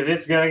West. If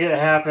it's going to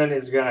happen,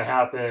 it's going to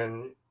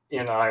happen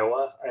in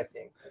Iowa, I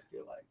think. I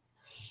feel like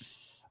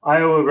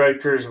Iowa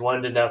Rutgers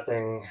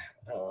 1-0.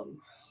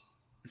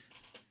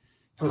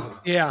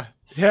 Yeah.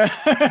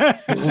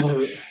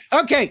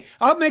 Okay,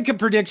 I'll make a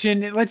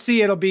prediction. Let's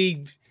see.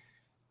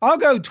 I'll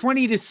go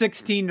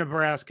 20-16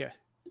 Nebraska.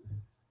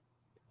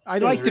 I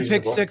like the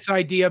pick 6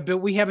 idea, but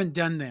we haven't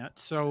done that.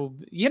 So,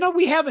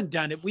 we haven't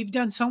done it. We've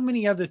done so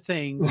many other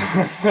things.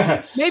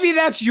 Maybe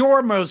that's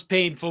your most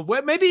painful.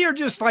 Maybe you're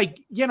just like,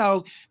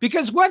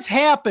 because what's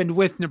happened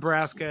with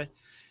Nebraska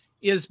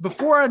is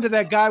before under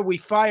that guy we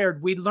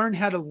fired, we learned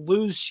how to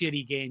lose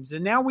shitty games.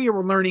 And now we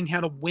are learning how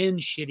to win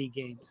shitty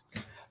games.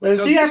 But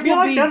so I feel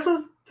like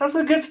that's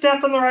a good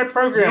step in the right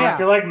program. Yeah. I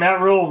feel like Matt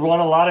Rule won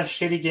a lot of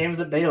shitty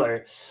games at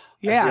Baylor.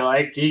 Yeah. I feel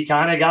like he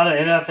kind of got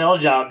an NFL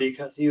job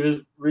because he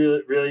was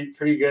really, really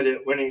pretty good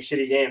at winning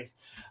shitty games.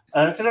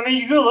 Because,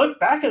 you go look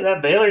back at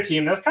that Baylor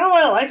team. That's kind of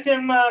why I liked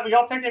him. We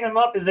all picking him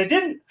up is they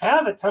didn't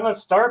have a ton of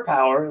star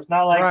power. It's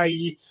not like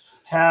he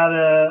had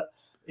a,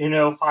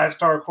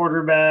 5-star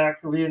quarterback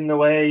leading the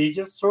way. He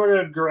just sort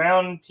of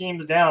ground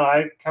teams down.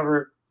 I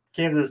covered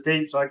Kansas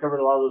State, so I covered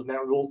a lot of those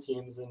Matt Rule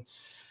teams. And,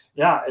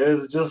 yeah, it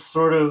was just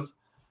sort of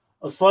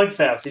a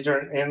slugfest.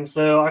 And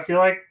so I feel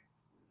like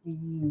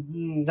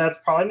that's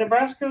probably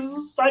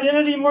Nebraska's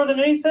identity more than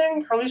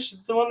anything, or at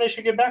least the one they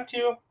should get back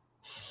to.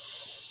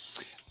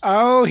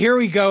 Oh, here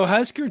we go.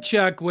 Husker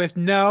Chuck with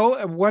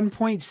no 1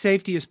 point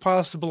safety is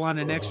possible on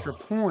an extra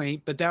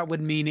point, but that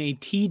would mean a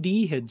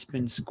TD had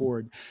been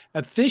scored.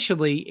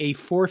 Officially, a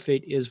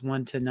forfeit is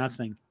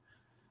 1-0.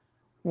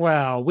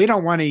 Well, we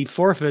don't want any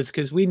forfeits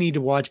because we need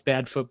to watch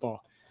bad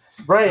football.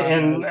 Right,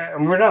 and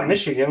we're not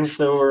Michigan,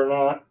 so we're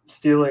not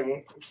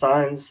stealing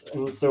signs,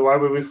 and so why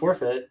would we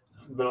forfeit?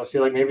 But I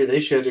feel like maybe they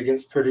should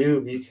against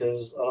Purdue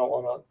because I don't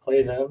want to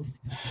play them.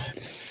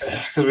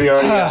 Because we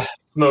already got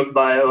smoked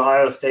by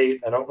Ohio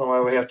State. I don't know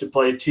why we have to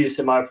play 2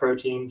 semi-pro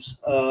teams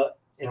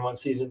in one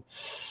season.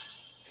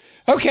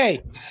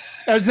 Okay.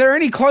 Is there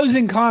any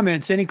closing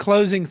comments, any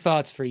closing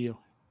thoughts for you?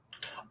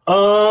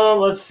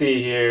 Let's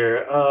see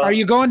here. Are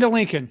you going to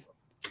Lincoln?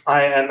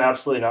 I am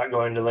absolutely not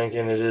going to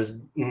Lincoln. It is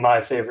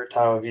my favorite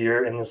time of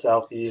year in the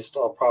Southeast.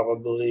 I'll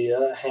probably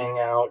hang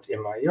out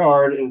in my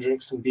yard and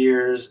drink some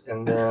beers.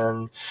 And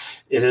then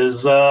it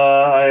is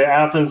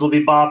Athens will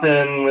be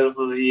bopping with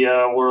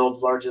the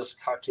world's largest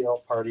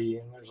cocktail party.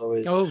 And there's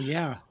always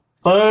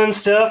fun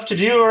stuff to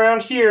do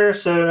around here.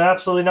 So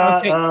absolutely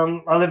not. Okay.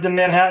 I lived in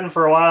Manhattan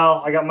for a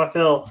while. I got my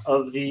fill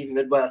of the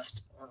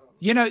Midwest.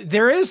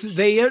 There is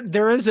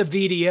a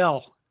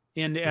VDL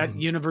at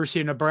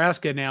University of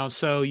Nebraska now,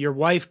 so your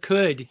wife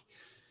could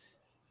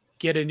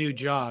get a new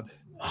job.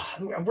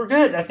 We're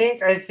good. I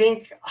think I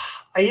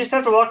used to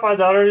have to walk my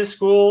daughter to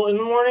school in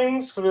the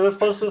mornings because we live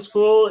close to the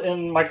school,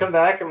 and I come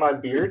back and my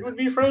beard would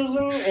be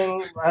frozen.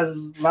 And I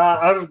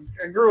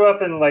grew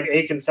up in like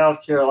Aiken,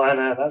 South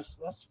Carolina.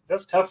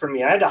 That's tough for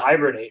me. I had to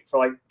hibernate for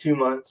like 2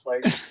 months.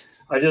 Like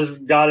I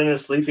just got in a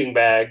sleeping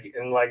bag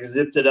and like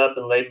zipped it up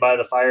and laid by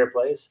the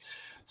fireplace.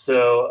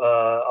 So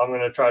I'm going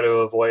to try to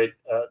avoid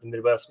the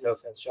Midwest. No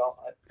offense, y'all.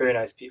 Very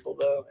nice people,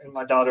 though. And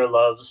my daughter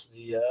loves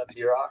the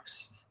beer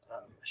rocks.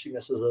 She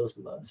misses those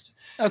the most.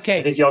 Okay.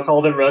 I think y'all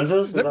call them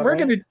runzas. We're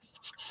going to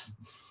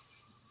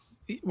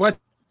 – what's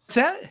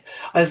that?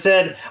 I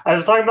said I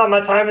was talking about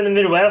my time in the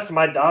Midwest, and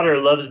my daughter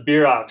loves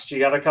beer rocks. She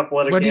got a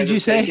couple at a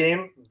Kansas State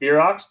game. Beer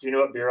rocks. Do you know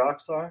what beer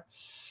rocks are?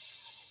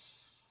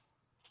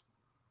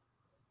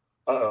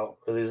 Uh-oh.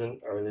 Are these in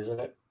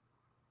it?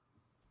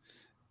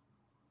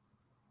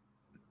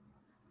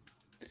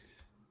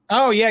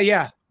 Oh,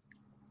 yeah.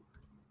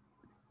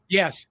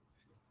 Yes.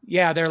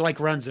 Yeah, they're like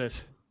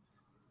runzas.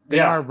 They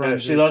are runzas.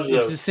 She loves those.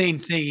 It's the same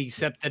thing,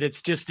 except that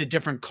it's just a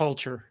different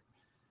culture.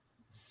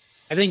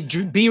 I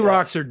think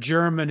B-Rocks are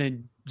German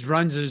and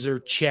runzas are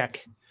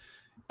Czech.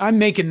 I'm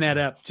making that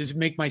up to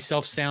make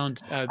myself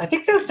sound I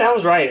think that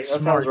sounds right. Smart.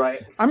 That sounds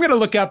right. I'm going to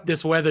look up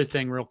this weather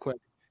thing real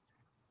quick.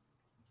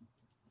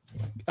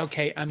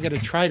 Okay, I'm going to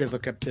try to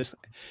look up this.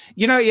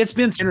 It's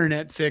been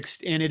internet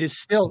fixed, and it is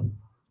still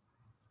 –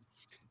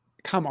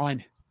 come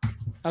on.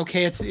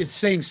 Okay, it's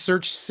saying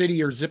search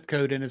city or zip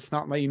code, and it's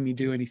not letting me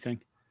do anything.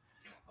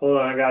 Hold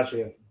on, I got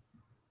you.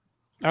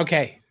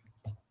 Okay.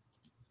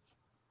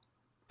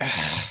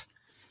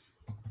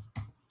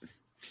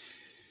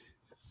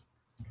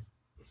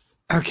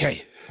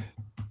 Okay.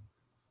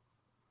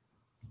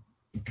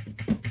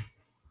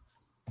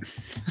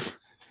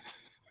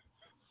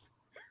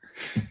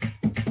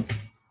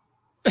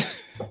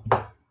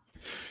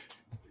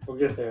 We'll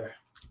get there.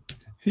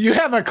 You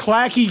have a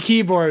clacky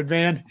keyboard,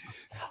 man.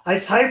 I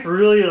type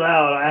really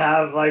loud. I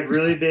have like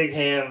really big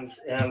hands,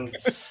 and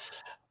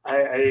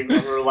I'm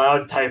a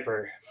loud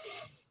typer.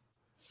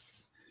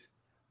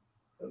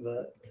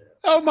 But,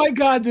 oh my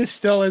God, this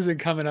still isn't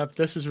coming up.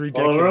 This is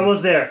ridiculous. Well,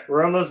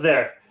 we're almost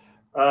there.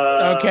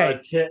 Okay.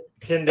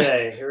 10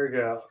 day. Here we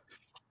go.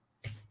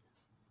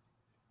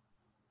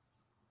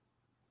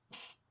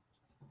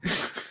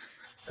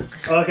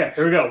 Okay,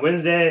 here we go.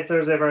 Wednesday,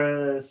 Thursday,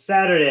 Friday,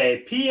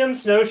 Saturday, PM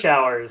snow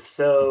showers.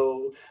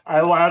 So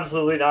I will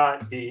absolutely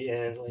not be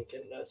in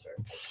Lincoln. No, sir.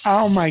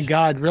 Oh my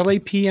God! Really?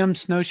 PM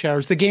snow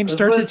showers. The game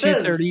starts at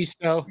 2:30.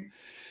 So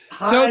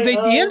the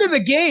end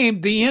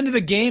of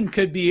the game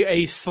could be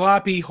a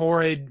sloppy,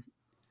 horrid,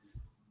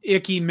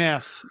 icky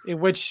mess. In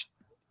which,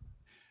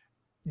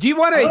 do you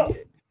want to?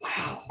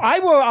 Wow. I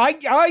will.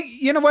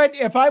 You know what?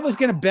 If I was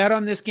going to bet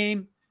on this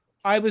game,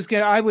 I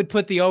would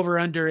put the over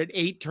under at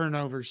 8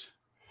 turnovers.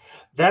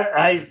 That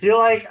I feel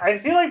like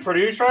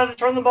Purdue tries to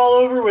turn the ball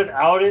over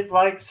without it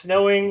like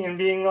snowing and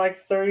being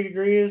like 30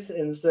 degrees.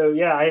 And so,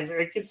 yeah,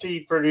 I could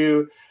see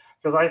Purdue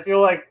because I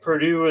feel like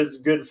Purdue is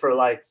good for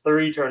like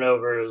 3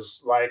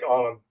 turnovers like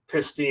on a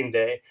pristine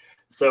day.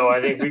 So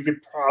I think we could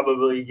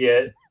probably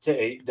get to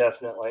 8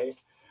 definitely.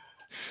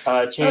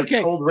 Chance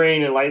cold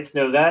rain and light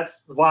snow.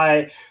 That's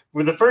why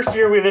with the first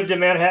year we lived in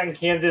Manhattan,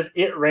 Kansas,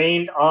 it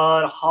rained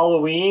on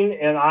Halloween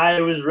and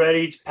I was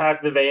ready to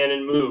pack the van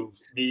and move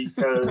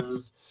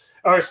because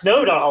or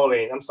snowed on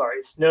Halloween. I'm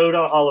sorry. Snowed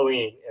on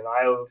Halloween and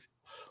I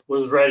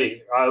was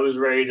ready. I was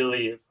ready to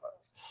leave.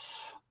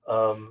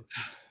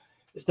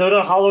 It snowed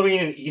on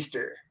Halloween and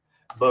Easter,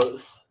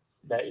 both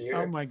that year.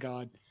 Oh my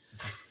God.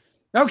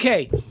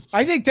 Okay.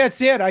 I think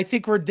that's it. I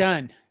think we're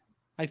done.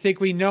 I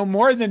think we know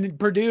more than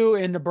Purdue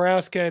and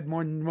Nebraska,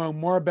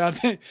 more about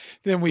that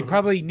than we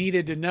probably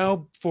needed to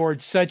know for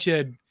such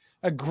a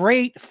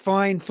great,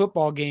 fine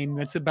football game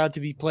that's about to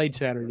be played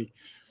Saturday.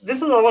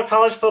 This is what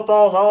college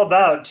football is all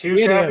about.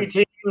 Two crappy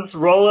teams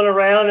rolling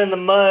around in the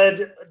mud,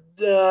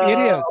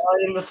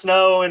 in the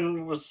snow,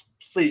 and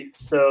sleep.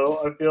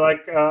 So I feel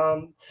like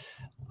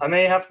I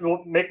may have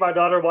to make my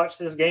daughter watch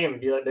this game and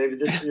be like, baby,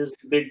 this is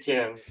the Big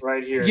Ten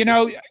right here. You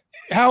know,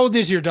 how old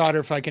is your daughter,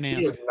 if I can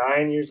ask? She is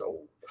 9 years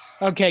old.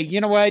 Okay, you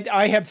know what?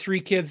 I have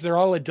 3 kids. They're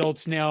all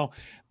adults now.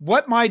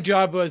 What my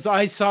job was,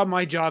 I saw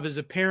my job as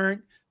a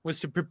parent was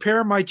to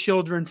prepare my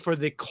children for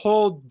the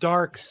cold,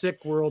 dark,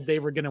 sick world they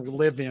were going to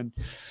live in.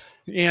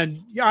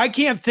 And I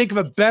can't think of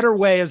a better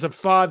way as a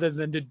father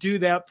than to do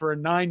that for a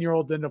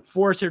 9-year-old than to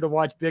force her to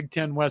watch Big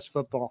Ten West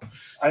football.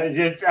 I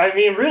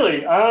mean,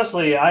 really,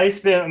 honestly, I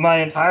spent my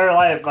entire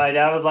life, my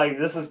dad was like,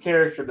 this is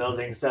character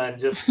building, son.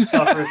 Just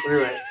suffer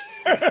through it.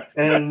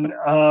 And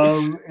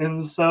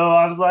so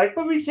I was like,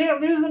 but we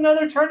can't lose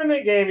another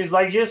tournament game. He's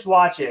like, just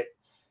watch it.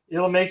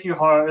 It'll make you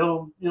hard.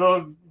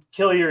 It'll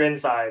kill your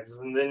insides,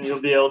 and then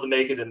you'll be able to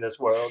make it in this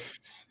world.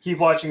 Keep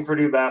watching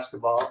Purdue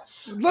basketball.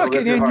 Look,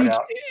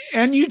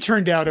 and you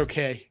turned out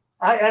okay.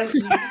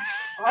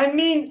 I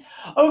mean,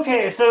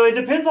 okay, so it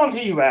depends on who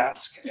you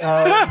ask.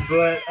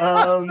 But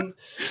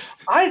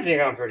I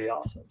think I'm pretty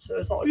awesome. So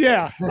it's all good.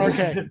 Yeah,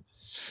 okay.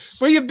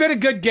 Well, you've been a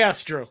good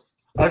guest, Drew.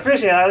 I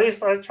appreciate it. At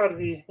least I try to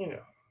be,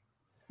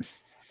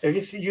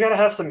 if you got to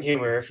have some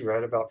humor if you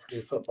write about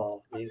Purdue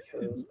football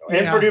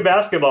and Purdue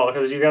basketball,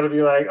 because you got to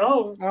be like,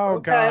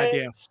 okay. God,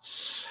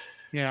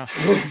 yeah.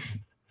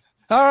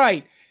 All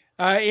right.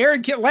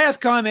 Aaron,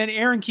 last comment.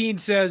 Aaron Keene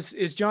says,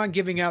 is John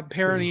giving out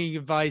parenting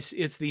advice?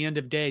 It's the end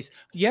of days.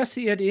 Yes,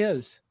 it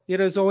is. It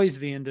is always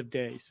the end of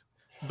days.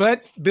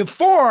 But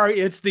before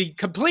it's the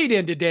complete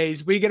end of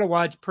days, we get to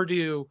watch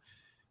Purdue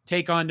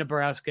take on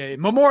Nebraska.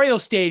 Memorial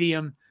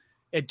Stadium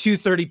at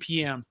 2:30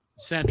 p.m.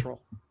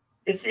 Central.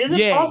 Is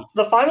it possible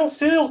the final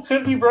seal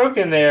could be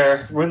broken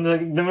there when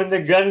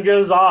the gun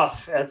goes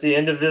off at the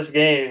end of this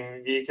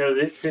game, because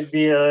it could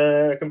be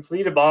a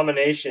complete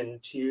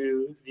abomination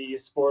to the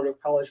sport of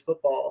college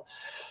football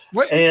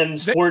and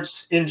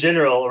sports in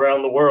general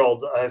around the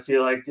world. I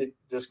feel like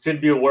this could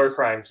be a war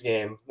crimes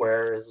game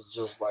where it's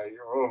just like,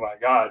 oh my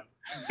God,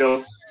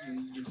 don't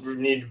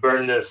need to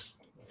burn this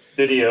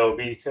video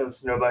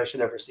because nobody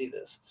should ever see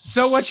this.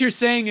 So what you're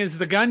saying is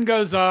the gun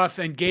goes off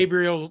and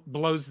Gabriel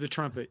blows the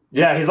trumpet.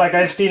 Yeah, he's like,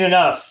 I've seen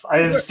enough.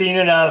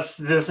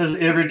 This is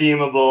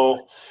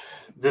irredeemable.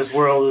 This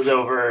world is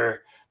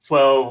over.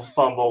 12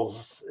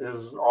 fumbles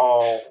is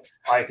all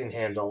I can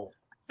handle.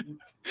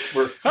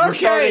 We're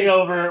starting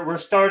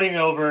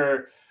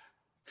over.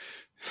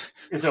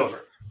 It's over.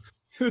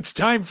 It's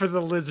time for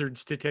the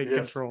lizards to take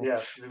control.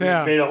 Yes, we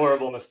made a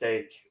horrible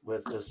mistake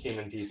with this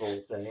human people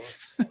thing.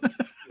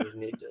 We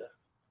need to.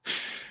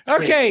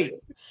 Okay,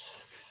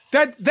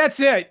 that's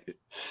it.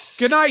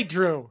 Good night,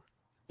 Drew.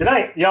 Good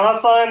night. Y'all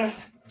have fun.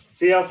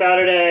 See you on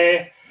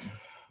Saturday.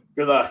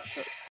 Good luck.